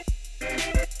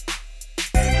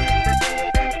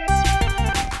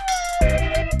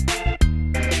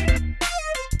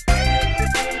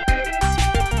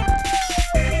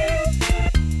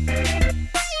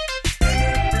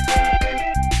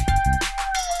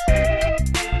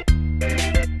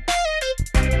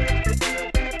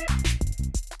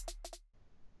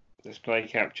 Display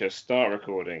capture, start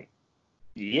recording.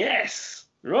 Yes!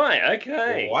 Right,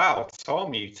 okay. Wow,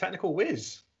 Tom, you technical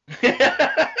whiz.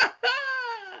 I'm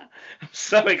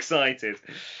so excited.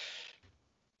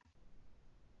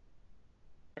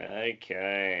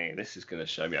 Okay, this is going to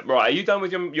show me up. Right, are you done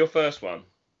with your first one?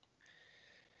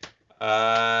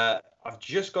 I've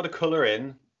just got to colour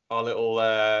in our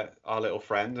little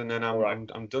friend, and then I'm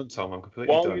done, Tom. I'm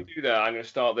completely done. While we do that, I'm going to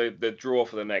start the draw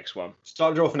for the next one.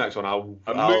 Start the draw for the next one.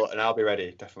 I'll be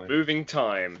ready, definitely. Moving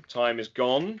time. Time is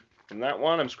gone from that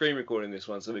one. I'm screen recording this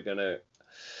one, so we're going to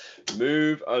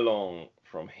move along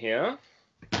from here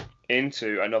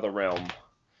into another realm,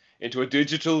 into a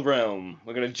digital realm.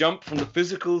 We're going to jump from the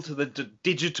physical to the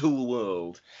digital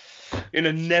world in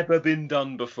a never been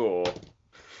done before.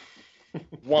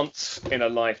 Once in a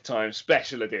lifetime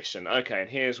special edition. Okay, and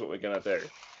here's what we're going to do.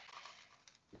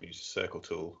 Use the circle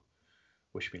tool.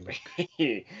 Wish me luck.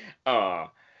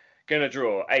 Going to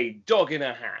draw a dog in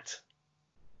a hat.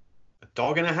 A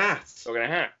dog in a hat. Dog in a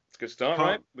hat. It's a good start,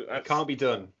 right? It can't be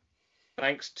done.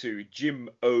 Thanks to Jim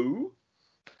O.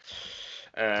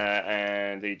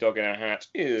 And the dog in a hat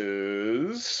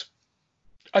is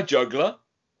a juggler.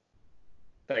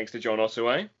 Thanks to John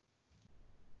Ossaway.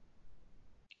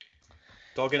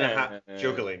 Dog in a hat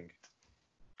juggling.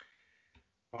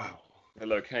 Wow. The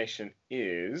location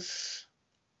is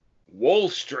Wall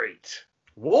Street.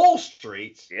 Wall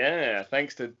Street? Yeah,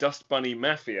 thanks to Dust Bunny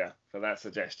Mafia for that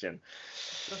suggestion.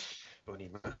 Dust Bunny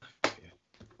Mafia.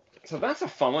 So that's a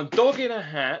fun one. Dog in a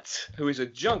hat who is a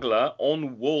juggler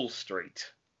on Wall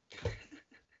Street.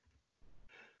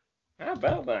 How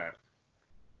about that?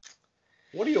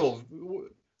 What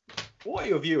are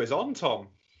your viewers on, Tom?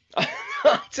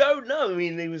 I don't know. I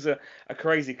mean, there was a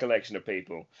crazy collection of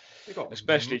people,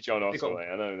 especially John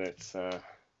Ossaway. I know that's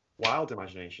wild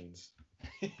imaginations.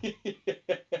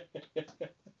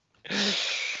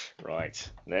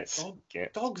 Right, let's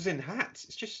get dogs in hats.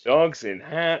 It's just dogs in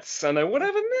hats. I know.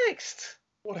 Whatever next.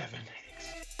 Whatever next.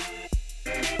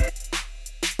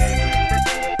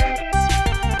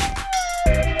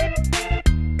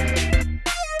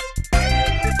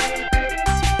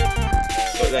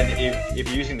 But then, if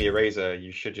you're using the eraser,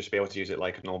 you should just be able to use it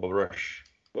like a normal brush.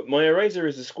 But my eraser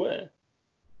is a square.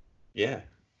 Yeah.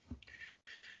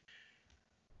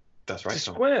 That's right. It's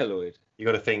a square, Lloyd. You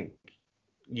got to think.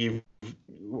 You're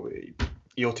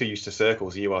too used to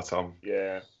circles. You are, Tom.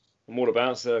 Yeah. I'm all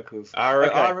about circles. I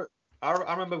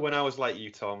remember when I was like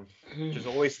you, Tom. Just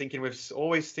always thinking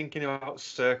about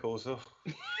circles. Oh,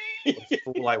 what a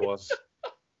fool I was.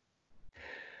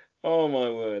 Oh my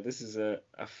word! This is a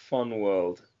fun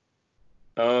world.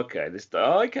 Okay,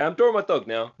 I'm drawing my dog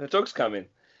now. The dog's coming.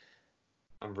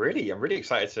 I'm really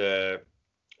excited to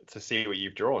to see what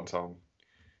you've drawn, Tom.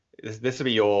 This will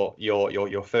be your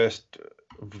first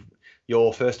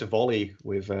volley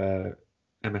with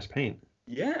MS Paint.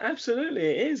 Yeah, absolutely,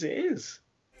 it is. It is.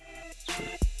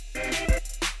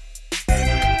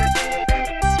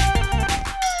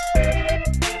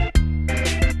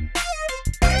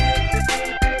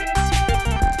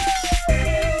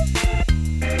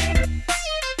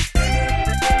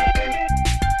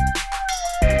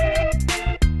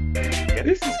 Yeah,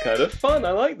 this is kind of fun.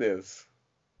 I like this.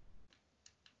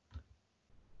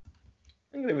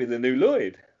 I'm gonna be the new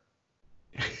Lloyd.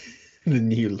 The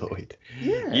new Lloyd.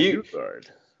 Yeah, You- new Lloyd.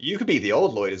 You could be the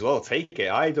old Lloyd as well. Take it.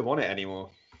 I don't want it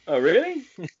anymore. Oh, really?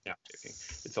 Yeah, I'm joking.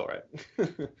 It's all right.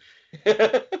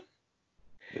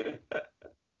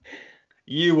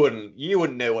 You wouldn't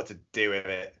know what to do with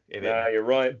it if Nah, it you're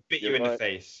right. bit You're you in the right.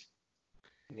 face.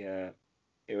 Yeah,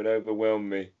 it would overwhelm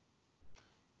me.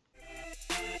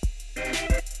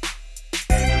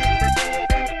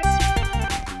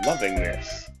 Loving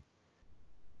this.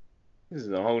 This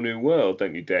is a whole new world.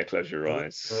 Don't you dare close your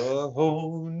eyes. A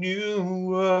whole new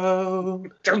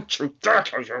world. Don't you dare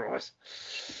close your eyes.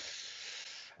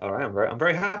 All right, I'm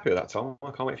very happy with that, Tom.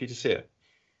 I can't wait for you to see it.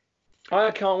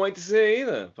 I can't wait to see it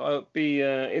either. I'll be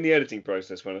in the editing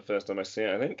process when the first time I see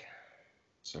it, I think.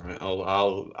 It's all right.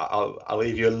 I'll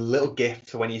leave you a little gift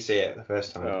for when you see it the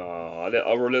first time. Oh, I'll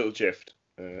a little gift.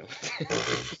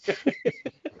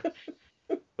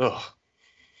 Ugh.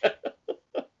 I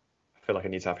feel like I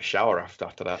need to have a shower after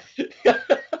that.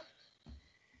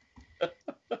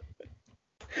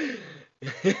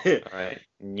 All right,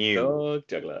 new. Dog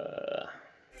juggler.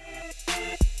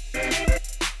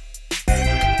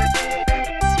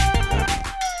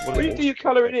 When you do your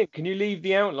colouring in, can you leave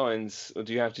the outlines, or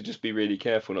do you have to just be really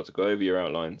careful not to go over your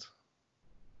outlines?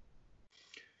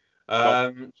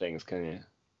 Things, can you?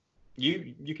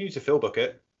 You can use a fill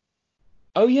bucket.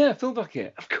 Oh yeah, fill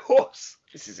bucket, of course.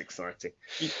 This is exciting.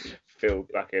 Fill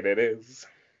bucket, it is.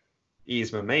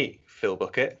 He's my mate, fill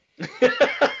bucket.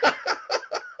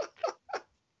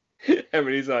 How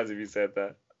many times have you said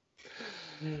that?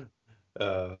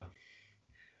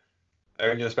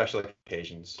 Only on special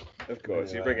occasions. Of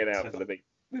course, you bring it out for the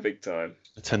big time.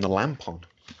 Turn the lamp on.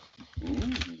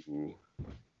 Ooh,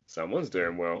 someone's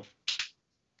doing well.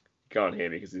 You can't hear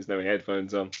me because there's no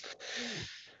headphones on.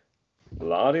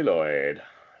 Lottie Lloyd.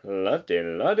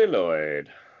 Lottie Lloyd.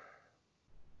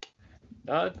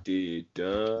 Da-dee.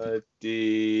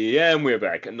 And we're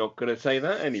back. I'm not going to say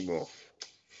that anymore.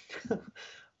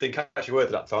 Didn't catch your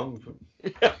word that, Tom.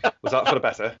 Was that for the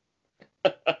better?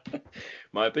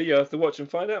 Might be. You have to watch and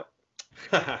find out.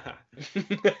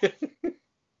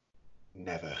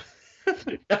 Never.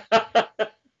 Not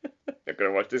going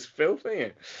to watch this filth, are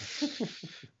you?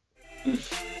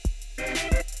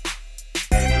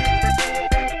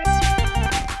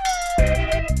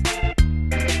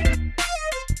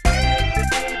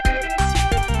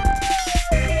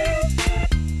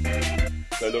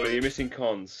 So, Lloyd, you're missing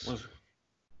cons.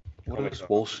 What does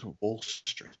Wall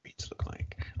Street look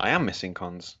like? I am missing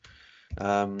cons.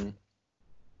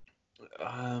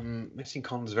 Missing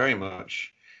cons very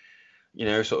much. You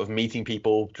know, sort of meeting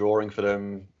people, drawing for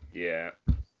them. Yeah.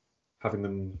 Having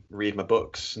them read my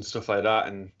books and stuff like that.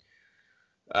 And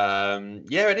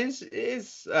yeah, it is.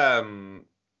 It's one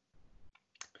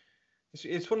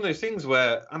of those things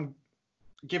where I'm,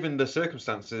 given the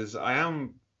circumstances, I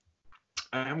am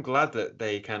glad that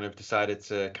they kind of decided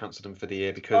to cancel them for the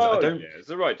year, because it's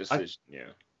the right decision.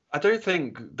 I don't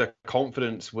think the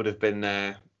confidence would have been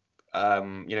there.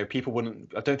 You know, people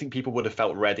wouldn't. I don't think people would have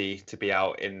felt ready to be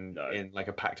out in like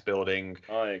a packed building.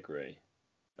 I agree.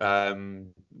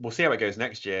 We'll see how it goes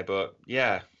next year, but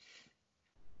yeah,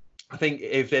 I think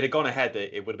if they'd have gone ahead,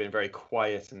 it would have been very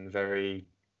quiet and very.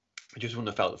 It just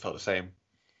wouldn't have felt the same.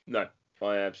 No,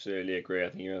 I absolutely agree. I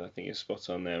think you're spot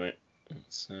on there, mate.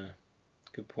 It's a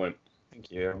good point.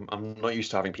 Thank you. I'm not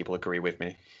used to having people agree with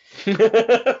me.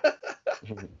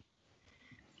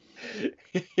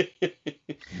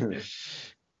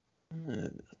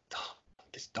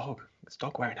 This dog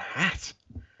wearing a hat.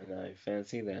 I know,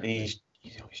 fancy that. And he's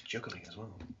juggling as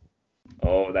well.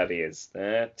 Oh, that he is.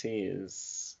 There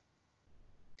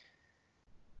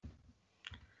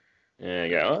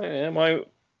you go. Oh, yeah, my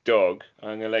dog.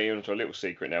 I'm going to let you into a little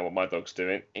secret now what my dog's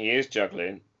doing. He is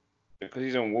juggling. Because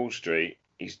he's on Wall Street,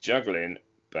 he's juggling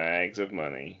bags of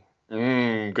money.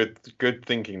 Good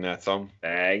thinking there, Tom.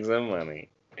 Bags of money.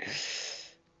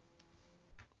 Let's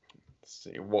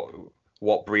see,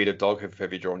 what breed of dog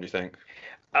have you drawn, do you think?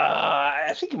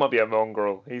 I think he might be a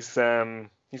mongrel. He's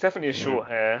definitely a short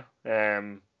hair.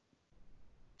 I'm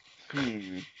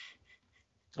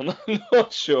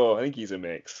not sure. I think he's a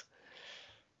mix.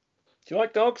 Do you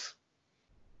like dogs?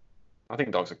 I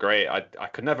think dogs are great. I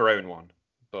could never own one,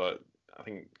 but I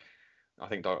think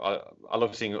I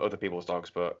love seeing other people's dogs,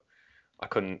 but I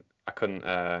couldn't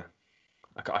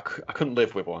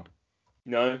live with one.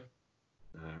 No.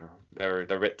 They're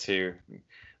a bit too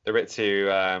I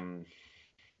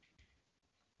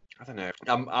don't know.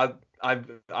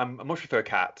 I much prefer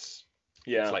cats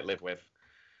Yeah. to like live with.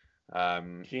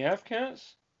 Do you have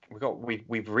cats?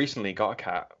 We've recently got a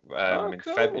cat. Oh, In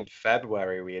cool. in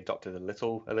February we adopted a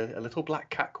little black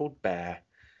cat called Bear.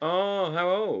 Oh, how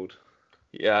old?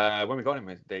 Yeah, when we got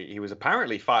him, he was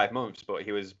apparently 5 months, but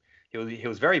he was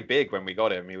very big when we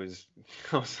got him. I was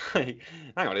like,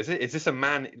 hang on, is this a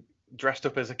man dressed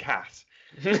up as a cat?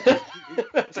 It's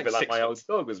a bit like my 6 old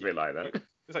dog was a bit like that. He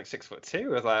was like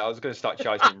 6'2". I was going to start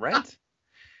charging him rent.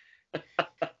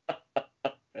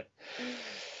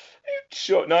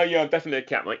 Sure. No, yeah, definitely a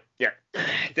cat, mate. Yeah,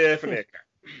 definitely a cat.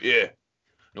 Yeah.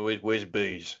 No, where's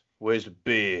bees? Where's the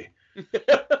beer?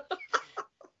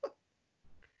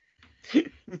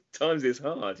 Times is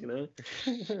hard, you know.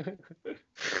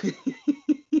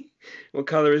 What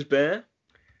colour is Bear?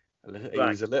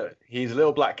 He's a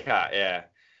little black cat, yeah.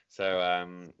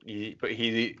 So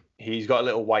he's got a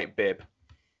little white bib.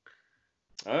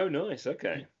 Oh, nice.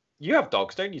 Okay. You have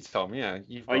dogs, don't you, Tom? Yeah.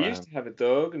 I used to have a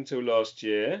dog until last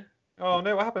year. Oh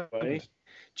no, what happened? Right.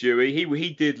 Dewey, he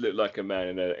did look like a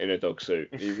man in a dog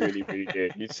suit. He really, really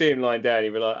did. You'd see him lying down,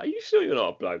 he'd be like, "Are you sure you're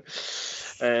not a bloke?"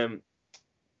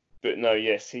 But no,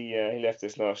 yes, he left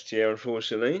us last year,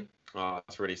 unfortunately. Oh,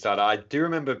 that's really sad. I do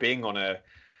remember being on a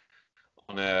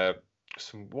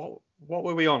what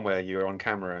were we on where you were on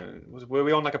camera? Were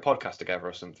we on like a podcast together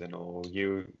or something, or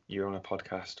you're on a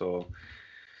podcast or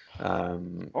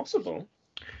Possible.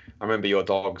 I remember your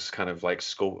dog's kind of like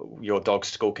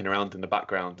skulking around in the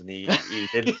background, and he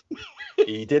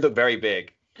did look very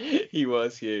big. He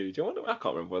was huge. I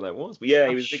can't remember what that was, but yeah,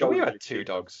 he was. Sure, you had 2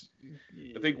 dogs.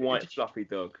 A big white fluffy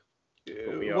dog.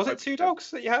 Was it 2 dogs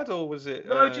that you had, or was it?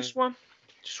 No, just one.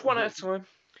 Just one at a time.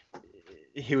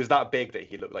 He was that big that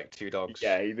he looked like 2 dogs.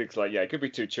 Yeah, he looks like, it could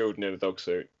be 2 children in a dog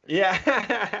suit. Yeah.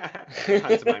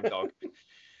 Pantomime dog.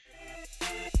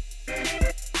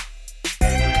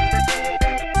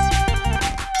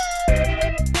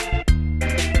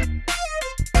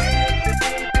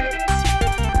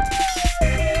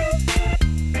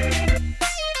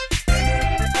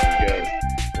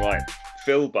 Right,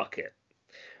 Phil Bucket.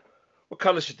 What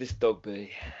colour should this dog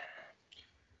be?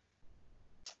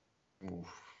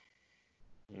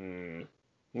 I'm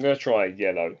gonna try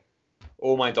yellow.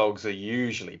 All my dogs are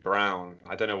usually brown.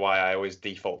 I don't know why I always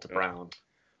default to brown.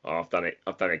 Oh, I've done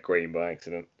it green by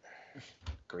accident.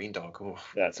 Green dog. Oh.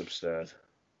 That's absurd.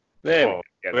 There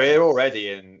We're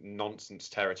already in nonsense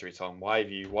territory, Tom. Why do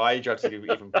you have to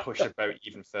even push the boat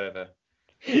even further?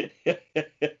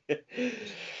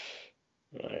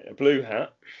 Right, a blue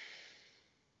hat.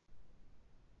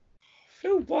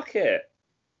 Phil Bucket.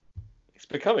 It's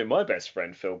becoming my best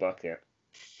friend, Phil Bucket.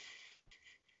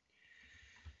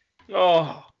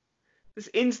 Oh, this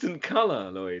instant colour,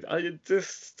 Lloyd. I'm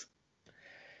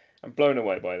blown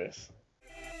away by this.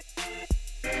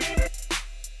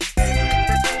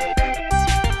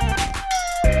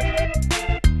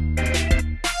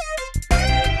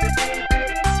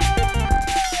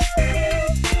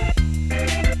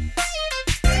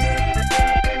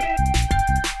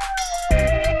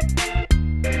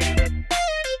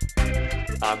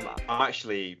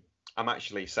 I'm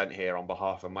actually sent here on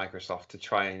behalf of Microsoft to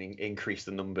try and increase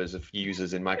the numbers of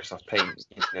users in Microsoft Paint.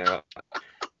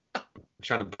 I'm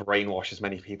trying to brainwash as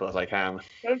many people as I can.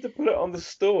 I have to put it on the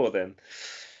store then.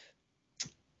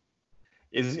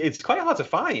 It's quite hard to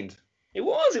find. It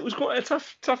was quite a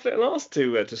tough little ask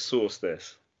to source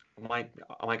this. I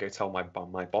might go tell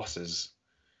my bosses.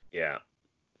 Yeah.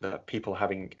 That people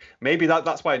maybe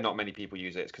that's why not many people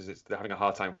use it, because they're having a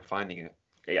hard time finding it.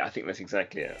 Yeah, I think that's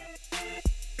exactly it.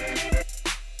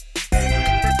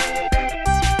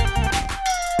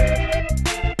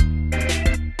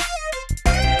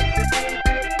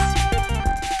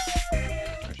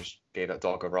 I just gave that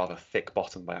dog a rather thick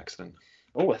bottom by accident.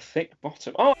 Oh, a thick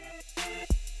bottom. Oh.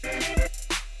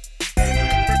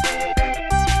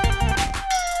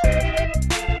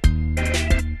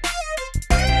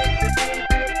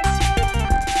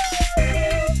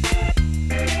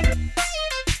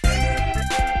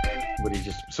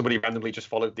 Somebody randomly just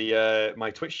followed my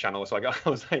Twitch channel, so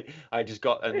I just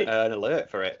got an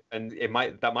alert for it, and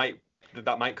that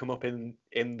might come up in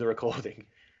the recording.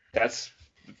 That's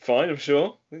fine, I'm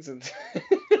sure.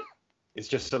 It's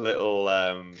just a little.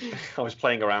 I was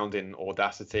playing around in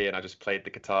Audacity, and I just played the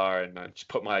guitar, and I just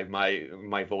put my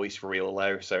voice real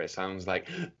low, so it sounds like,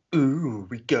 "Ooh,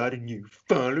 we got a new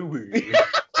follower."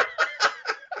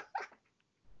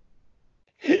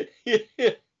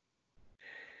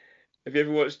 Have you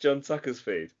ever watched John Tucker's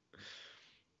feed?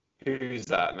 Who's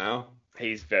that now?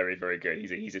 He's very, very good.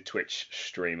 He's a Twitch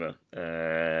streamer.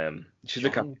 You should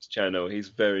look up his channel. He's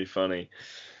very funny.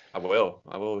 I will.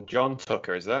 John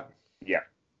Tucker, is that? Yeah.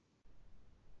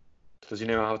 Does he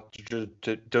know how to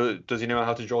does he know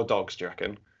how to draw dogs, do you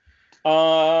reckon?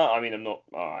 I mean, I'm not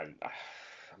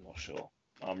sure.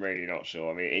 I'm really not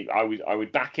sure. I mean, I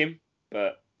would back him,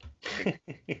 but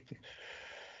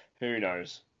who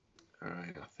knows? All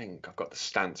right, I think I've got the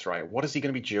stance right. What is he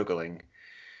going to be juggling?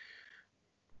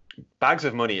 Bags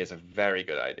of money is a very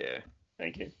good idea.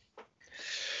 Thank you.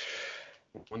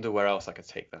 Wonder where else I could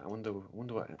take that. I wonder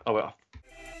what. Oh well.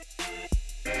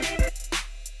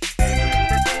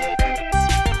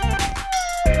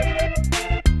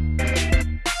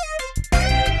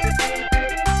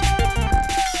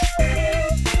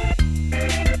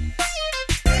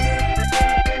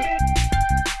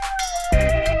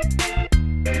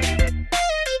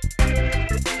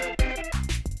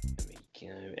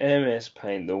 MS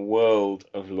Paint, the world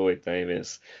of Lloyd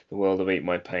Davies, the world of Eat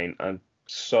My Paint. I'm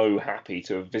so happy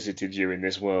to have visited you in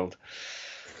this world.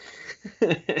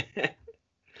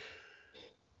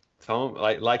 Tom,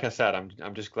 like I said,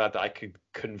 I'm just glad that I could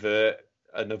convert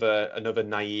another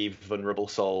naive, vulnerable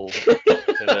soul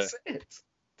to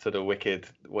the wicked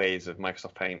ways of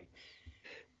Microsoft Paint.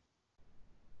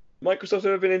 Microsoft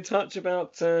ever been in touch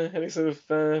about any sort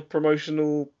of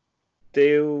promotional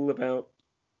deal about?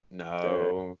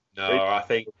 No. I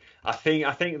think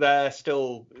they're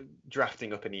still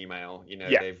drafting up an email. You know,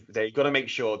 yeah. they've got to make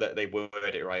sure that they word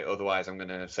it right. Otherwise, I'm going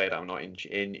to say that I'm not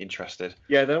interested.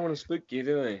 Yeah, they don't want to spook you,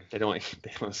 do they? They don't want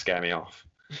to scare me off.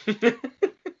 That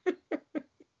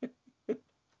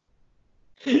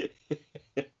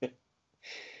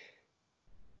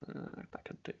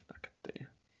could do.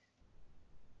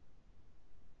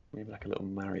 Maybe like a little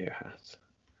Mario hat.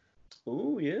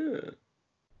 Oh yeah.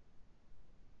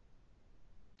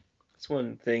 That's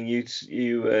one thing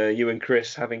you and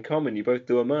Chris have in common. You both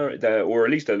do a Mario, or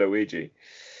at least a Luigi.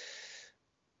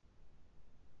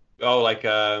 Oh, like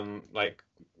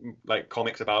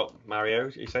comics about Mario,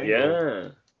 you saying? Yeah.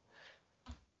 Or?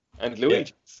 And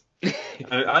Luigi.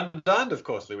 Yeah. and of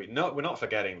course Luigi. No, we're not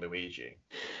forgetting Luigi.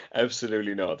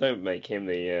 Absolutely not. Don't make him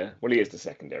the well, he is the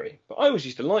secondary. But I always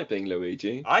used to like being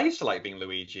Luigi. I used to like being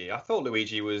Luigi. I thought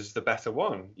Luigi was the better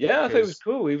one. Yeah, I thought it was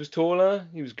cool. He was taller.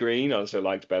 He was green. I also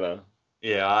liked better.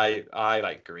 Yeah, I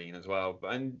like green as well.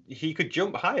 And he could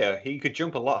jump higher. He could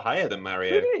jump a lot higher than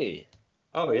Mario. Really?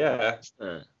 Oh yeah.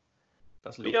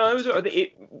 That's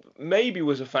it maybe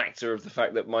was a factor of the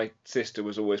fact that my sister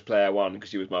was always player 1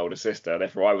 because she was my older sister.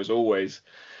 Therefore, I was always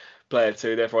player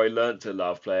 2. Therefore, I learnt to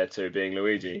love player 2 being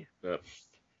Luigi. But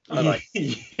I like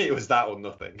it was that or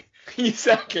nothing.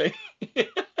 Exactly.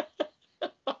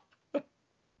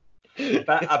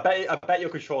 I bet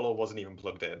your controller wasn't even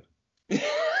plugged in.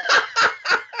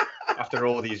 After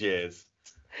all these years.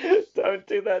 Don't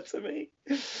do that to me.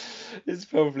 It's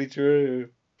probably true.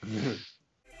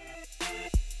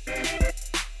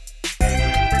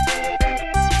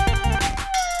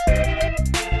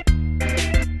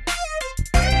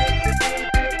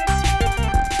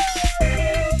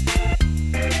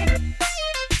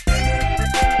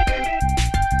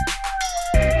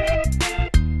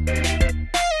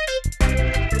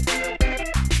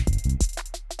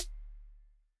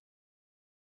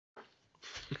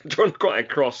 Drawn quite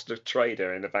across the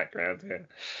trader in the background here.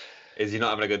 Is he not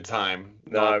having a good time?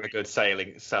 No, not having a good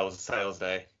sales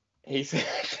day. I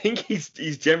think he's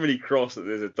generally cross that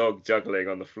there's a dog juggling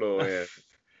on the floor here.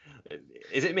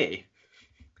 Is it me?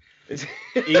 He's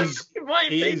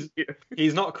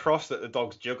not cross that the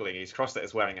dog's juggling. He's cross that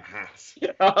it's wearing a hat.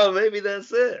 Oh, maybe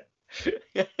that's it.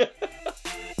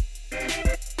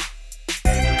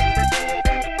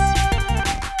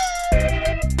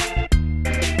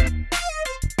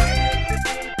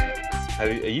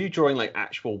 Are you drawing like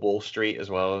actual Wall Street as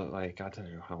well? Like I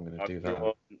don't know how I'm going to do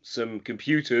that. Some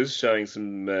computers showing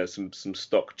some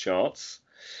stock charts,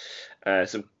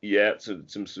 some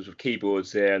sort of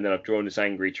keyboards here, and then I've drawn this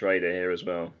angry trader here as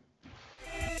well.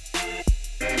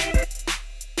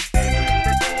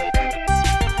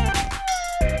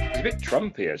 He's a bit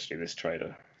Trumpy actually, this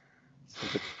trader.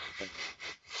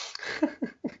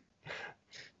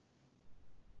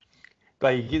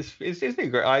 Like it's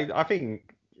great. I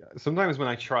think sometimes when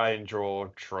I try and draw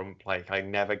Trump, like I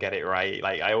never get it right.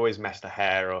 Like I always mess the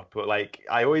hair up, but like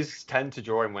I always tend to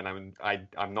draw him when I'm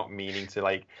not meaning to.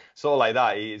 Like sort of like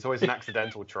that. It's always an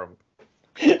accidental Trump.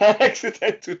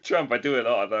 Accidental Trump. I do a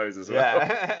lot of those as well.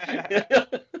 Yeah.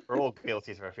 We're all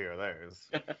guilty of a few of those.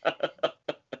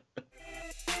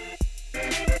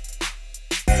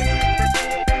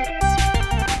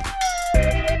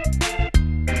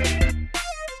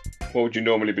 What would you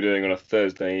normally be doing on a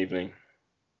Thursday evening?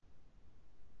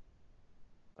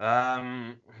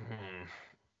 Let's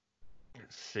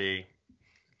see.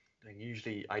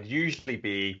 I'd usually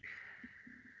be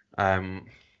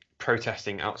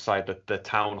protesting outside the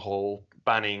town hall,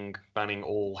 banning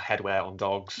all headwear on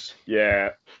dogs. Yeah,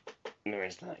 there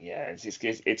is that. Yeah,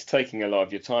 it's taking a lot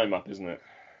of your time up, isn't it?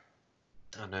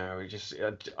 I know.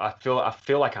 I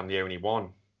feel like I'm the only one.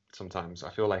 Sometimes I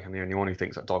feel like I'm the only one who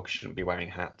thinks that dogs shouldn't be wearing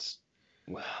hats.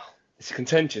 Well, it's a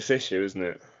contentious issue, isn't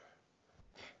it?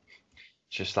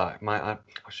 Just like I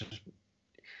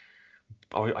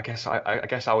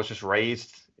guess I was just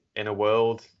raised in a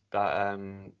world that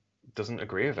doesn't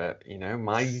agree with it. You know,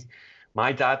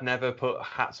 my dad never put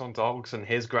hats on dogs, and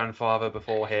his grandfather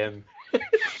before him.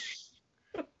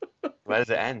 Where does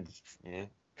it end? Yeah,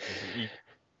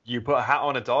 you put a hat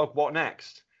on a dog. What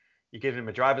next? You give him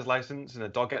a driver's license, and the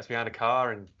dog gets behind a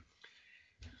car, and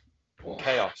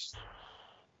chaos.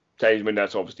 I mean,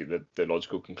 that's obviously the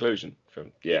logical conclusion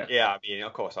from Yeah, I mean,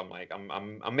 of course,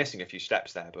 I'm missing a few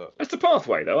steps there, but that's the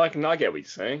pathway, though. I get what you're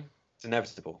saying. It's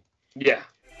inevitable. Yeah.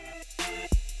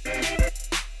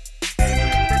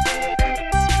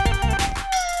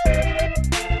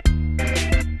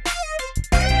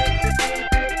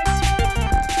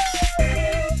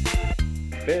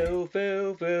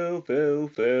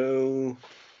 Fill,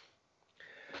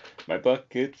 my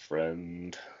bucket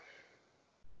friend.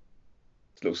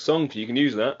 It's a little song for you. Can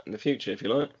use that in the future if you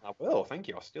like. I will. Thank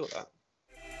you. I'll steal that.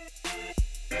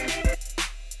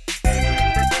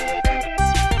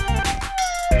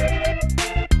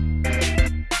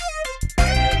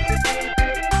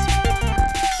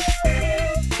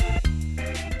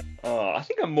 Oh, I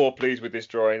think I'm more pleased with this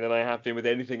drawing than I have been with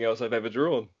anything else I've ever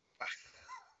drawn.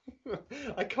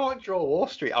 I can't draw Wall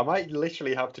Street. I might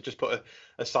literally have to just put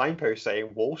a signpost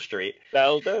saying Wall Street.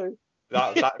 That'll do.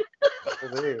 That'll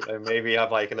do. And maybe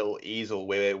have like a little easel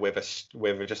with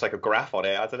just like a graph on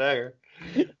it. I don't know.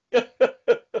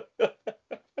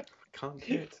 Can't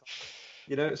do it.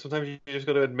 You know, sometimes you just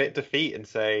got to admit defeat and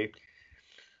say,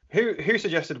 who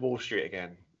suggested Wall Street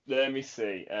again? Let me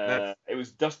see. It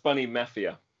was Dust Bunny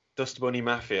Mafia. Dust Bunny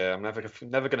Mafia. I'm never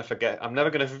gonna forget. I'm never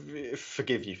gonna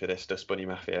forgive you for this, Dust Bunny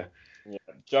Mafia. Yeah.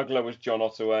 Juggler was John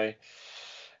Ottaway,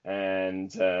 and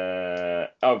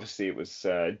obviously it was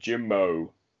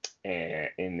Jimmo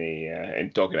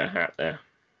in Dog in a Hat there.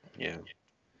 Yeah.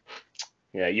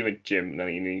 Yeah, you and Jim. No,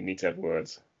 you need to have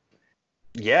words.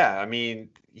 Yeah, I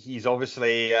mean, he's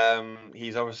obviously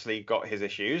got his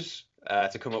issues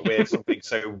to come up with something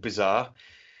so bizarre.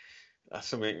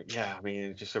 Something, yeah. I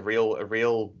mean, just a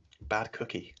real bad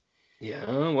cookie. Yeah,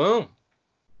 well,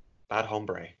 bad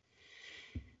hombre.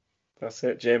 That's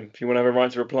it, Jim. If you want to have a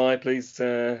right to reply, please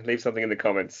leave something in the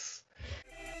comments.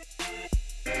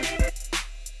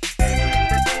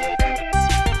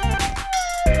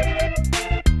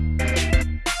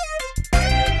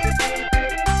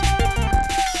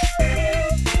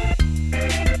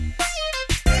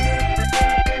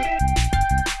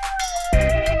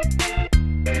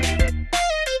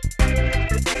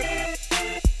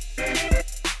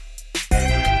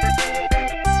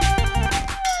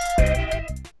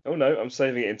 Oh no, I'm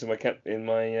saving it into my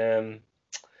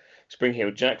Spring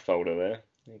Heel Jack folder there.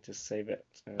 I need to save it.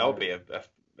 That would be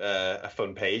a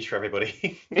fun page for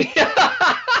everybody. It's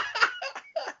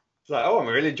like, oh, I'm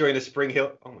really enjoying the Spring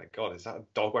Heel. Oh my god, is that a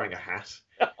dog wearing a hat?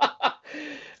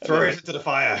 Throw it into the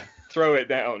fire. Throw it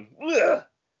down. Ugh.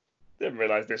 Didn't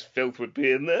realise this filth would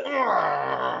be in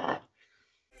there.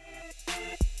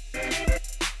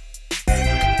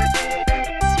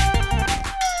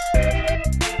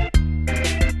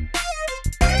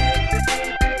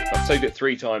 I've saved it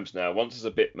 3 times now. Once as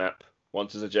a bitmap,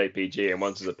 once as a JPG, and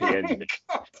once as a PNG.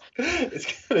 Oh,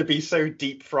 it's going to be so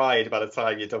deep fried by the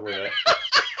time you're done with it.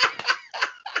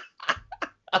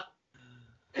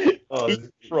 Oh,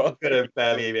 I'm going to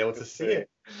barely be able to see it.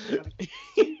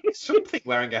 It's something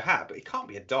wearing a hat, but it can't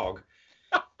be a dog.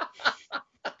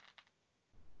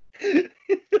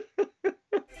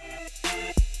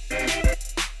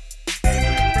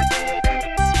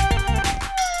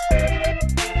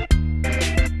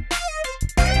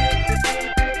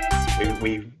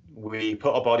 We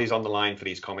put our bodies on the line for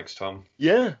these comics, Tom.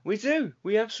 Yeah, we do.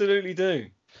 We absolutely do.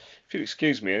 If you'll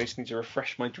excuse me, I just need to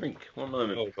refresh my drink. One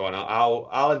moment. Oh, go on.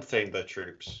 I'll entertain the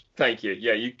troops. Thank you.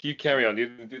 Yeah, you carry on. You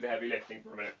do the heavy lifting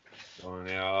for a minute. Go on,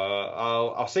 yeah,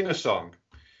 I'll sing a song.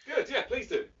 Good. Yeah, please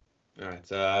do. All right.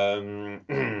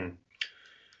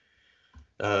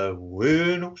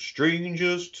 We're no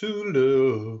strangers to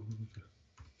love.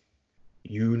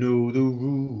 You know the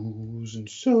rules, and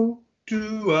so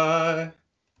do I.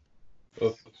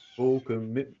 A full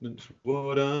commitment's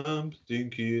what I'm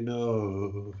thinking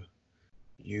of.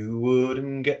 You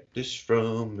wouldn't get this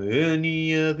from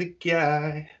any other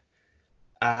guy.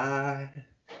 I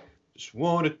just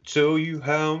want to tell you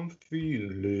how I'm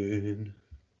feeling.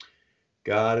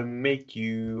 Gotta make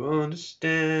you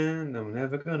understand. I'm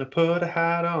never gonna put a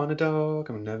hat on a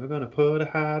dog. I'm never gonna put a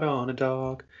hat on a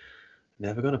dog.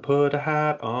 Never gonna put a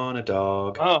hat on a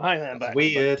dog. Oh, hi there. Back.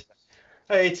 Weird.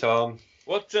 Hey, Tom.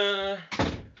 What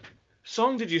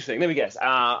song did you sing? Let me guess.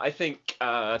 I think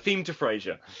theme to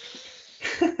Frasier.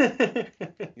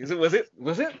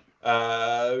 Was it?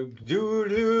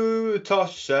 Do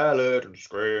toss salad and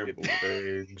scrambled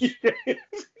eggs. Yes,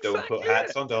 Don't put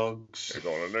hats on dogs.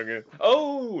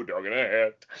 Oh, dog in a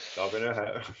hat. Dog in a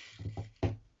hat.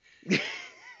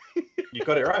 You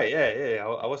got it right. Yeah.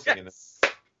 I was singing Yes.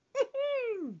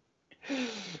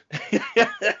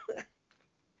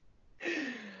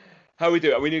 How we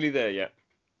do? Are we nearly there yet?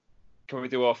 Can we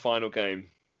do our final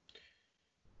game?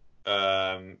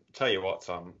 Tell you what,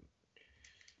 Tom.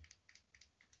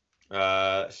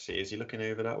 Let's see, is he looking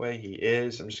over that way? He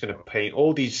is. I'm just going to paint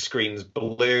all these screens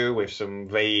blue with some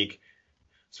vague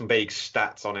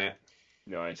stats on it.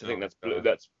 Nice. I think that's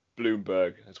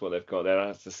Bloomberg. That's what they've got there.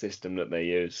 That's the system that they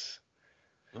use.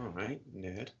 All right,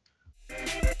 nerd.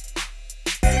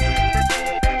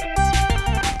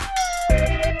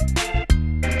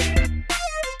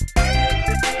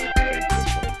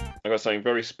 I've got something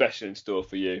very special in store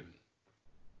for you.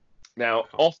 Now,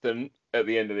 often at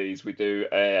the end of these, we do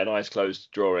an eyes closed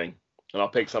drawing, and I'll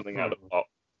pick something out of the pot.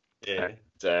 Yeah.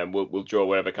 And we'll draw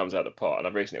whatever comes out of the pot. And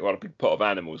I've recently got a big pot of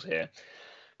animals here.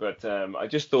 But I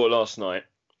just thought last night,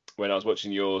 when I was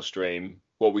watching your stream,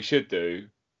 what we should do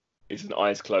is an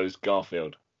eyes closed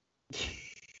Garfield.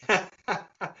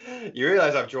 You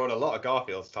realise I've drawn a lot of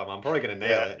Garfields, Tom. I'm probably going to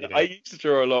nail it. You know? I used to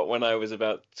draw a lot when I was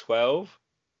about 12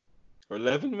 or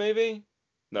 11, maybe.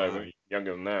 No, maybe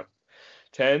younger than that.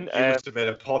 10. You must have been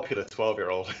a popular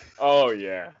 12-year-old. Oh,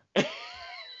 yeah.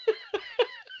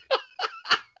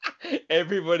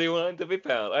 Everybody wanted to be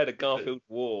pal. I had a Garfield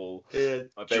wall. Yeah.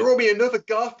 Draw me another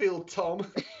Garfield, Tom.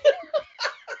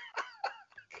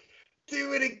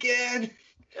 Do it again.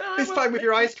 This time with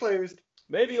your eyes closed.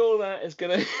 Maybe all that is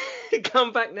going to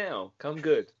come back now. Come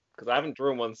good. Because I haven't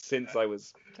drawn one since I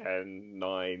was 10,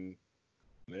 9,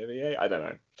 maybe 8. I don't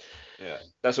know. Yeah.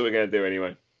 That's what we're going to do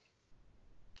anyway.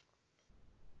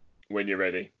 When you're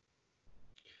ready.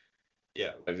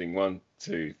 Yeah. I think 1,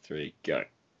 2, 3, go.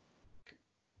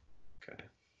 Okay.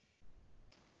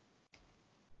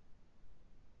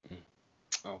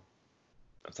 Oh,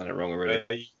 I've done it wrong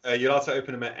already. You're allowed to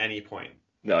open them at any point.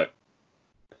 No.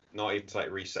 Not even to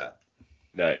like reset.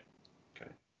 No.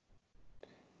 Okay.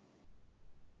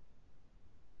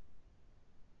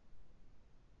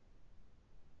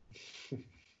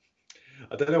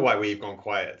 I don't know why we've gone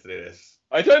quiet to do this.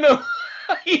 I don't know.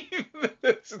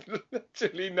 There's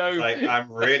literally no. It's like I'm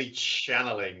really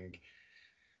channeling.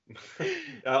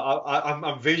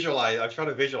 I'm visualizing. I'm trying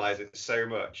to visualize it so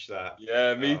much that.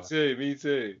 Yeah, me too. Me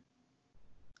too.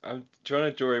 I'm trying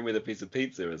to draw him with a piece of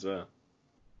pizza as well.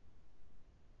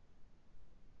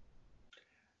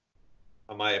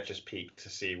 I might have just peeked to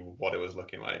see what it was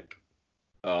looking like.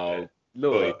 Oh,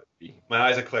 Lloyd. My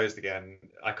eyes are closed again.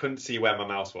 I couldn't see where my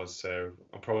mouse was, so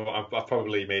I've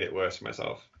probably made it worse for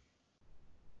myself.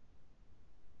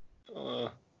 I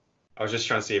was just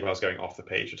trying to see if I was going off the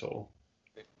page at all.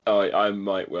 Oh, I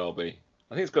might well be.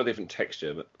 I think it's got a different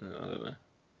texture, but I don't know.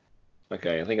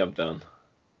 Okay, I think I'm done.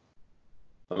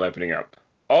 I'm opening up.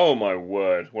 Oh my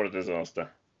word! What a disaster.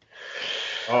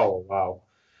 Oh wow.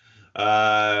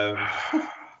 I'm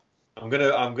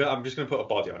just gonna put a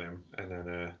body on him, and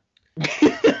then.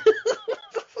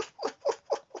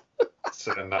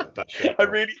 So then that should. I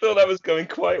really thought that was going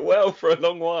quite well for a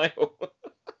long while.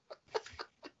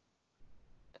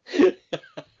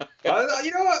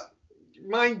 You know what?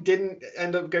 Mine didn't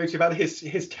end up going too bad.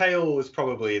 His tail was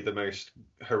probably the most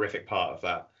horrific part of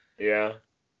that. Yeah.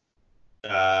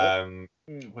 Well,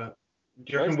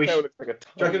 do you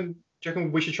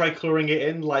reckon we should try colouring it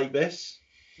in like this?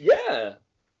 Yeah.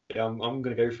 Yeah, I'm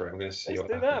gonna go for it. I'm gonna see Let's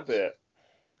what do happens. that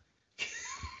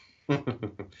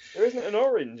bit. There isn't an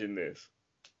orange in this.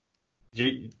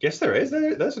 Yes, there is.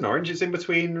 There's an orange. It's in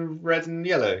between red and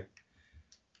yellow.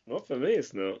 Not for me,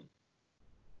 it's not.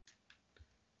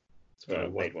 That's why I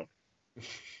what- made one.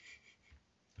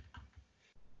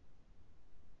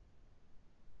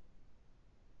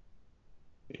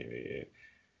 Yeah.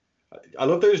 I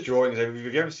love those drawings. Have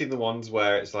you ever seen the ones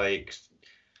where it's like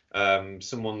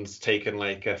someone's taken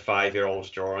like a 5-year-old's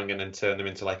drawing and then turned them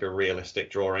into like a realistic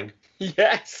drawing?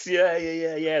 Yes, yeah.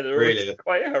 They're Really? always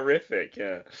quite horrific,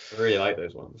 yeah. I really like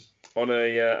those ones. On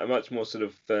a much more sort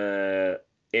of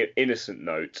innocent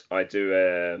note, I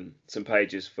do some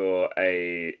pages for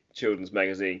a children's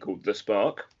magazine called The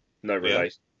Spark. No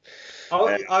relation.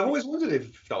 I've always wondered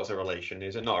if that was a relation.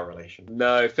 Is it not a relation?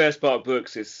 No, Fair Spark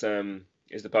Books is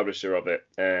the publisher of it.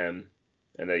 And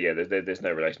there's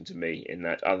no relation to me in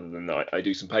that, other than that I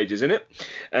do some pages in it.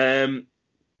 There's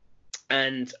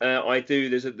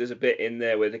a bit in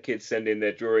there where the kids send in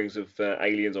their drawings of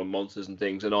aliens or monsters and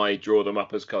things, and I draw them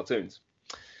up as cartoons,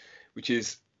 which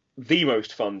is the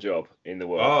most fun job in the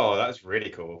world. Oh, that's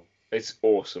really cool. It's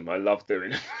awesome. I love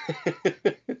doing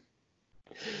it.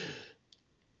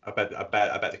 I bet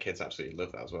the kids absolutely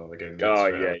love that as well. They're going. Oh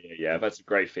yeah. I've had some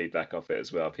great feedback off it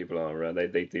as well. People are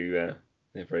they do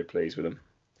they're very pleased with them,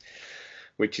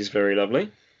 which is very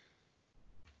lovely.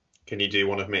 Can you do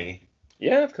one of me?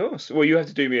 Yeah, of course. Well, you have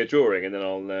to do me a drawing, and then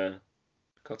I'll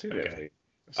cartoon it. Okay.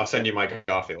 I'll send you my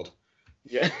Garfield.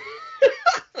 Yeah.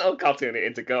 I'll cartoon it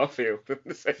into Garfield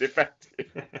and send it back to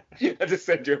you. I'll just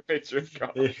send you a picture of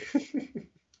Garfield.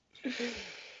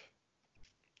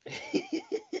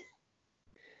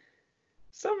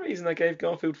 For some reason I gave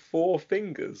Garfield 4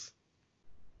 fingers.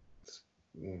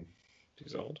 Which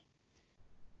is odd.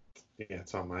 Yeah,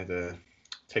 Tom, I'd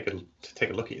take a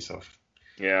look at yourself.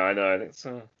 Yeah, I know. It's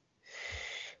a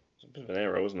bit of an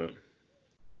error, wasn't it?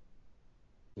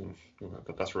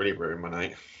 But that's really ruined my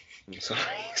night. I'm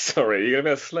sorry. You're going to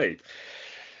be asleep.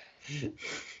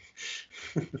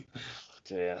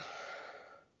 Dear.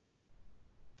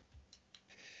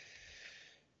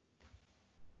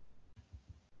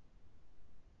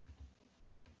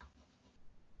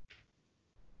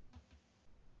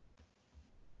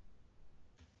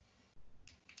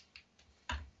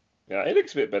 Yeah, it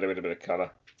looks a bit better with a bit of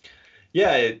colour.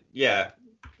 Yeah. You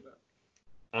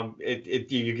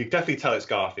can definitely tell it's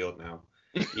Garfield now.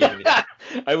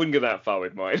 I wouldn't go that far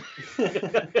with mine.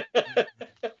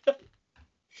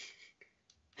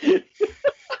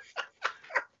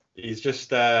 He's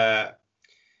just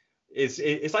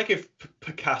it's like if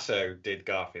Picasso did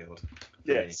Garfield.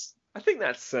 Yes, I think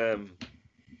that's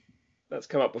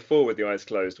come up before with the eyes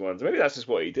closed ones. Maybe that's just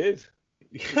what he did.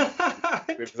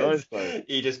 With his eyes closed.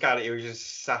 He was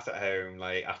just sat at home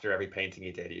like after every painting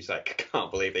he did. He's like, I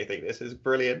can't believe they think this is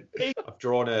brilliant. I've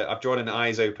drawn an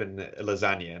eyes open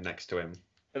lasagna next to him.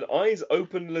 An eyes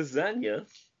open lasagna.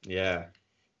 Yeah.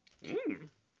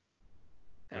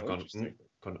 I've gone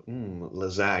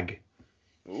lasag.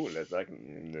 Ooh,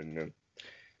 lasagna.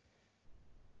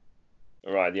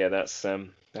 All right, yeah, that's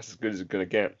as good as it's gonna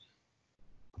get.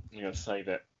 I'm gonna save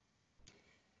it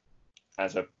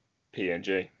as a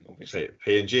PNG, obviously.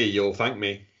 PNG, you'll thank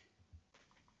me.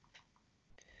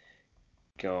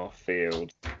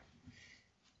 Garfield,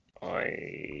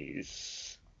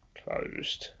 eyes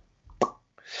closed.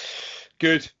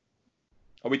 Good.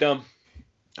 Are we done?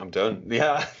 I'm done.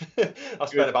 Yeah. I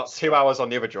spent about 2 hours on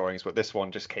the other drawings, but this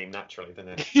one just came naturally,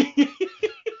 didn't it?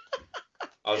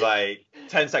 I was like,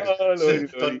 10 seconds. Oh,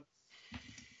 Lloyd.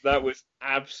 That was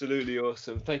absolutely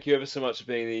awesome. Thank you ever so much for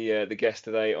being the guest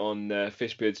today on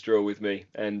Fishbeard's Draw with me,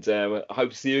 and I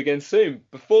hope to see you again soon.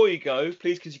 Before you go,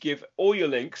 please could you give all your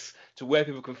links to where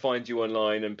people can find you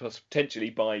online and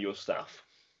potentially buy your stuff.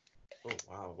 Oh,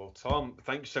 wow. Well, Tom,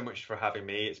 thanks so much for having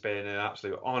me. It's been an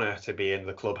absolute honour to be in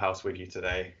the clubhouse with you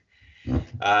today.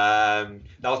 That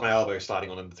was my elbow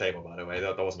sliding on the table, by the way.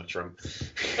 That wasn't a trump.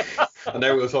 I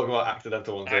know we were talking about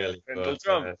accidental ones earlier,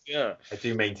 but yeah. I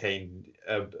do maintain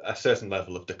a certain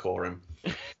level of decorum.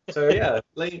 So yeah,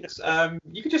 links.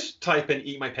 You can just type in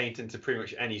 "Eat My Paint" into pretty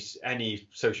much any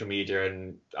social media,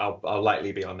 and I'll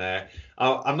likely be on there.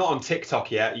 I'm not on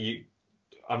TikTok yet.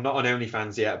 I'm not on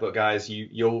OnlyFans yet, but guys,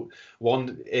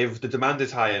 if the demand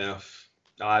is high enough,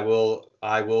 I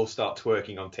will start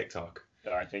twerking on TikTok.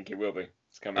 I think it will be.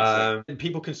 It's coming soon. And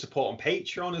people can support on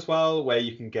Patreon as well, where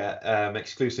you can get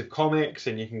exclusive comics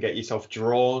and you can get yourself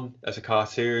drawn as a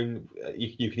cartoon.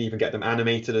 You can even get them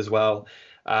animated as well.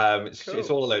 It's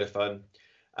all a load of fun.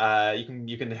 You can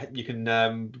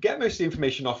get most of the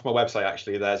information off my website.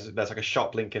 Actually, there's like a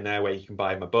shop link in there where you can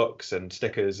buy my books and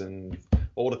stickers and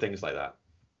all the things like that.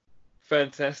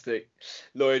 Fantastic.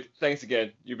 Lloyd, thanks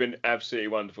again. You've been absolutely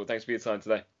wonderful. Thanks for your time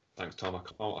today. Thanks, Tom.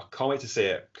 I can't wait to see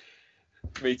it.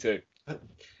 Me too. And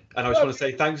I just want to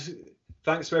say thanks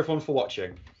Thanks to everyone for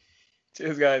watching.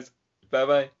 Cheers, guys.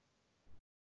 Bye-bye.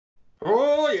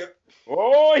 Oh, yeah.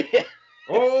 Oh, yeah.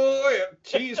 Oh, yeah.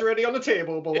 Tea's ready on the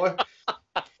table, boy.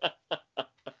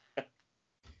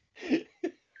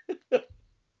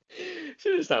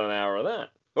 Should have just done an hour of that.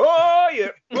 Oh, yeah.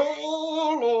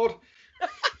 Oh, Lord.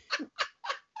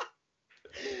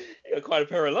 You got quite a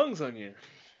pair of lungs on you.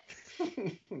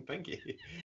 Thank you.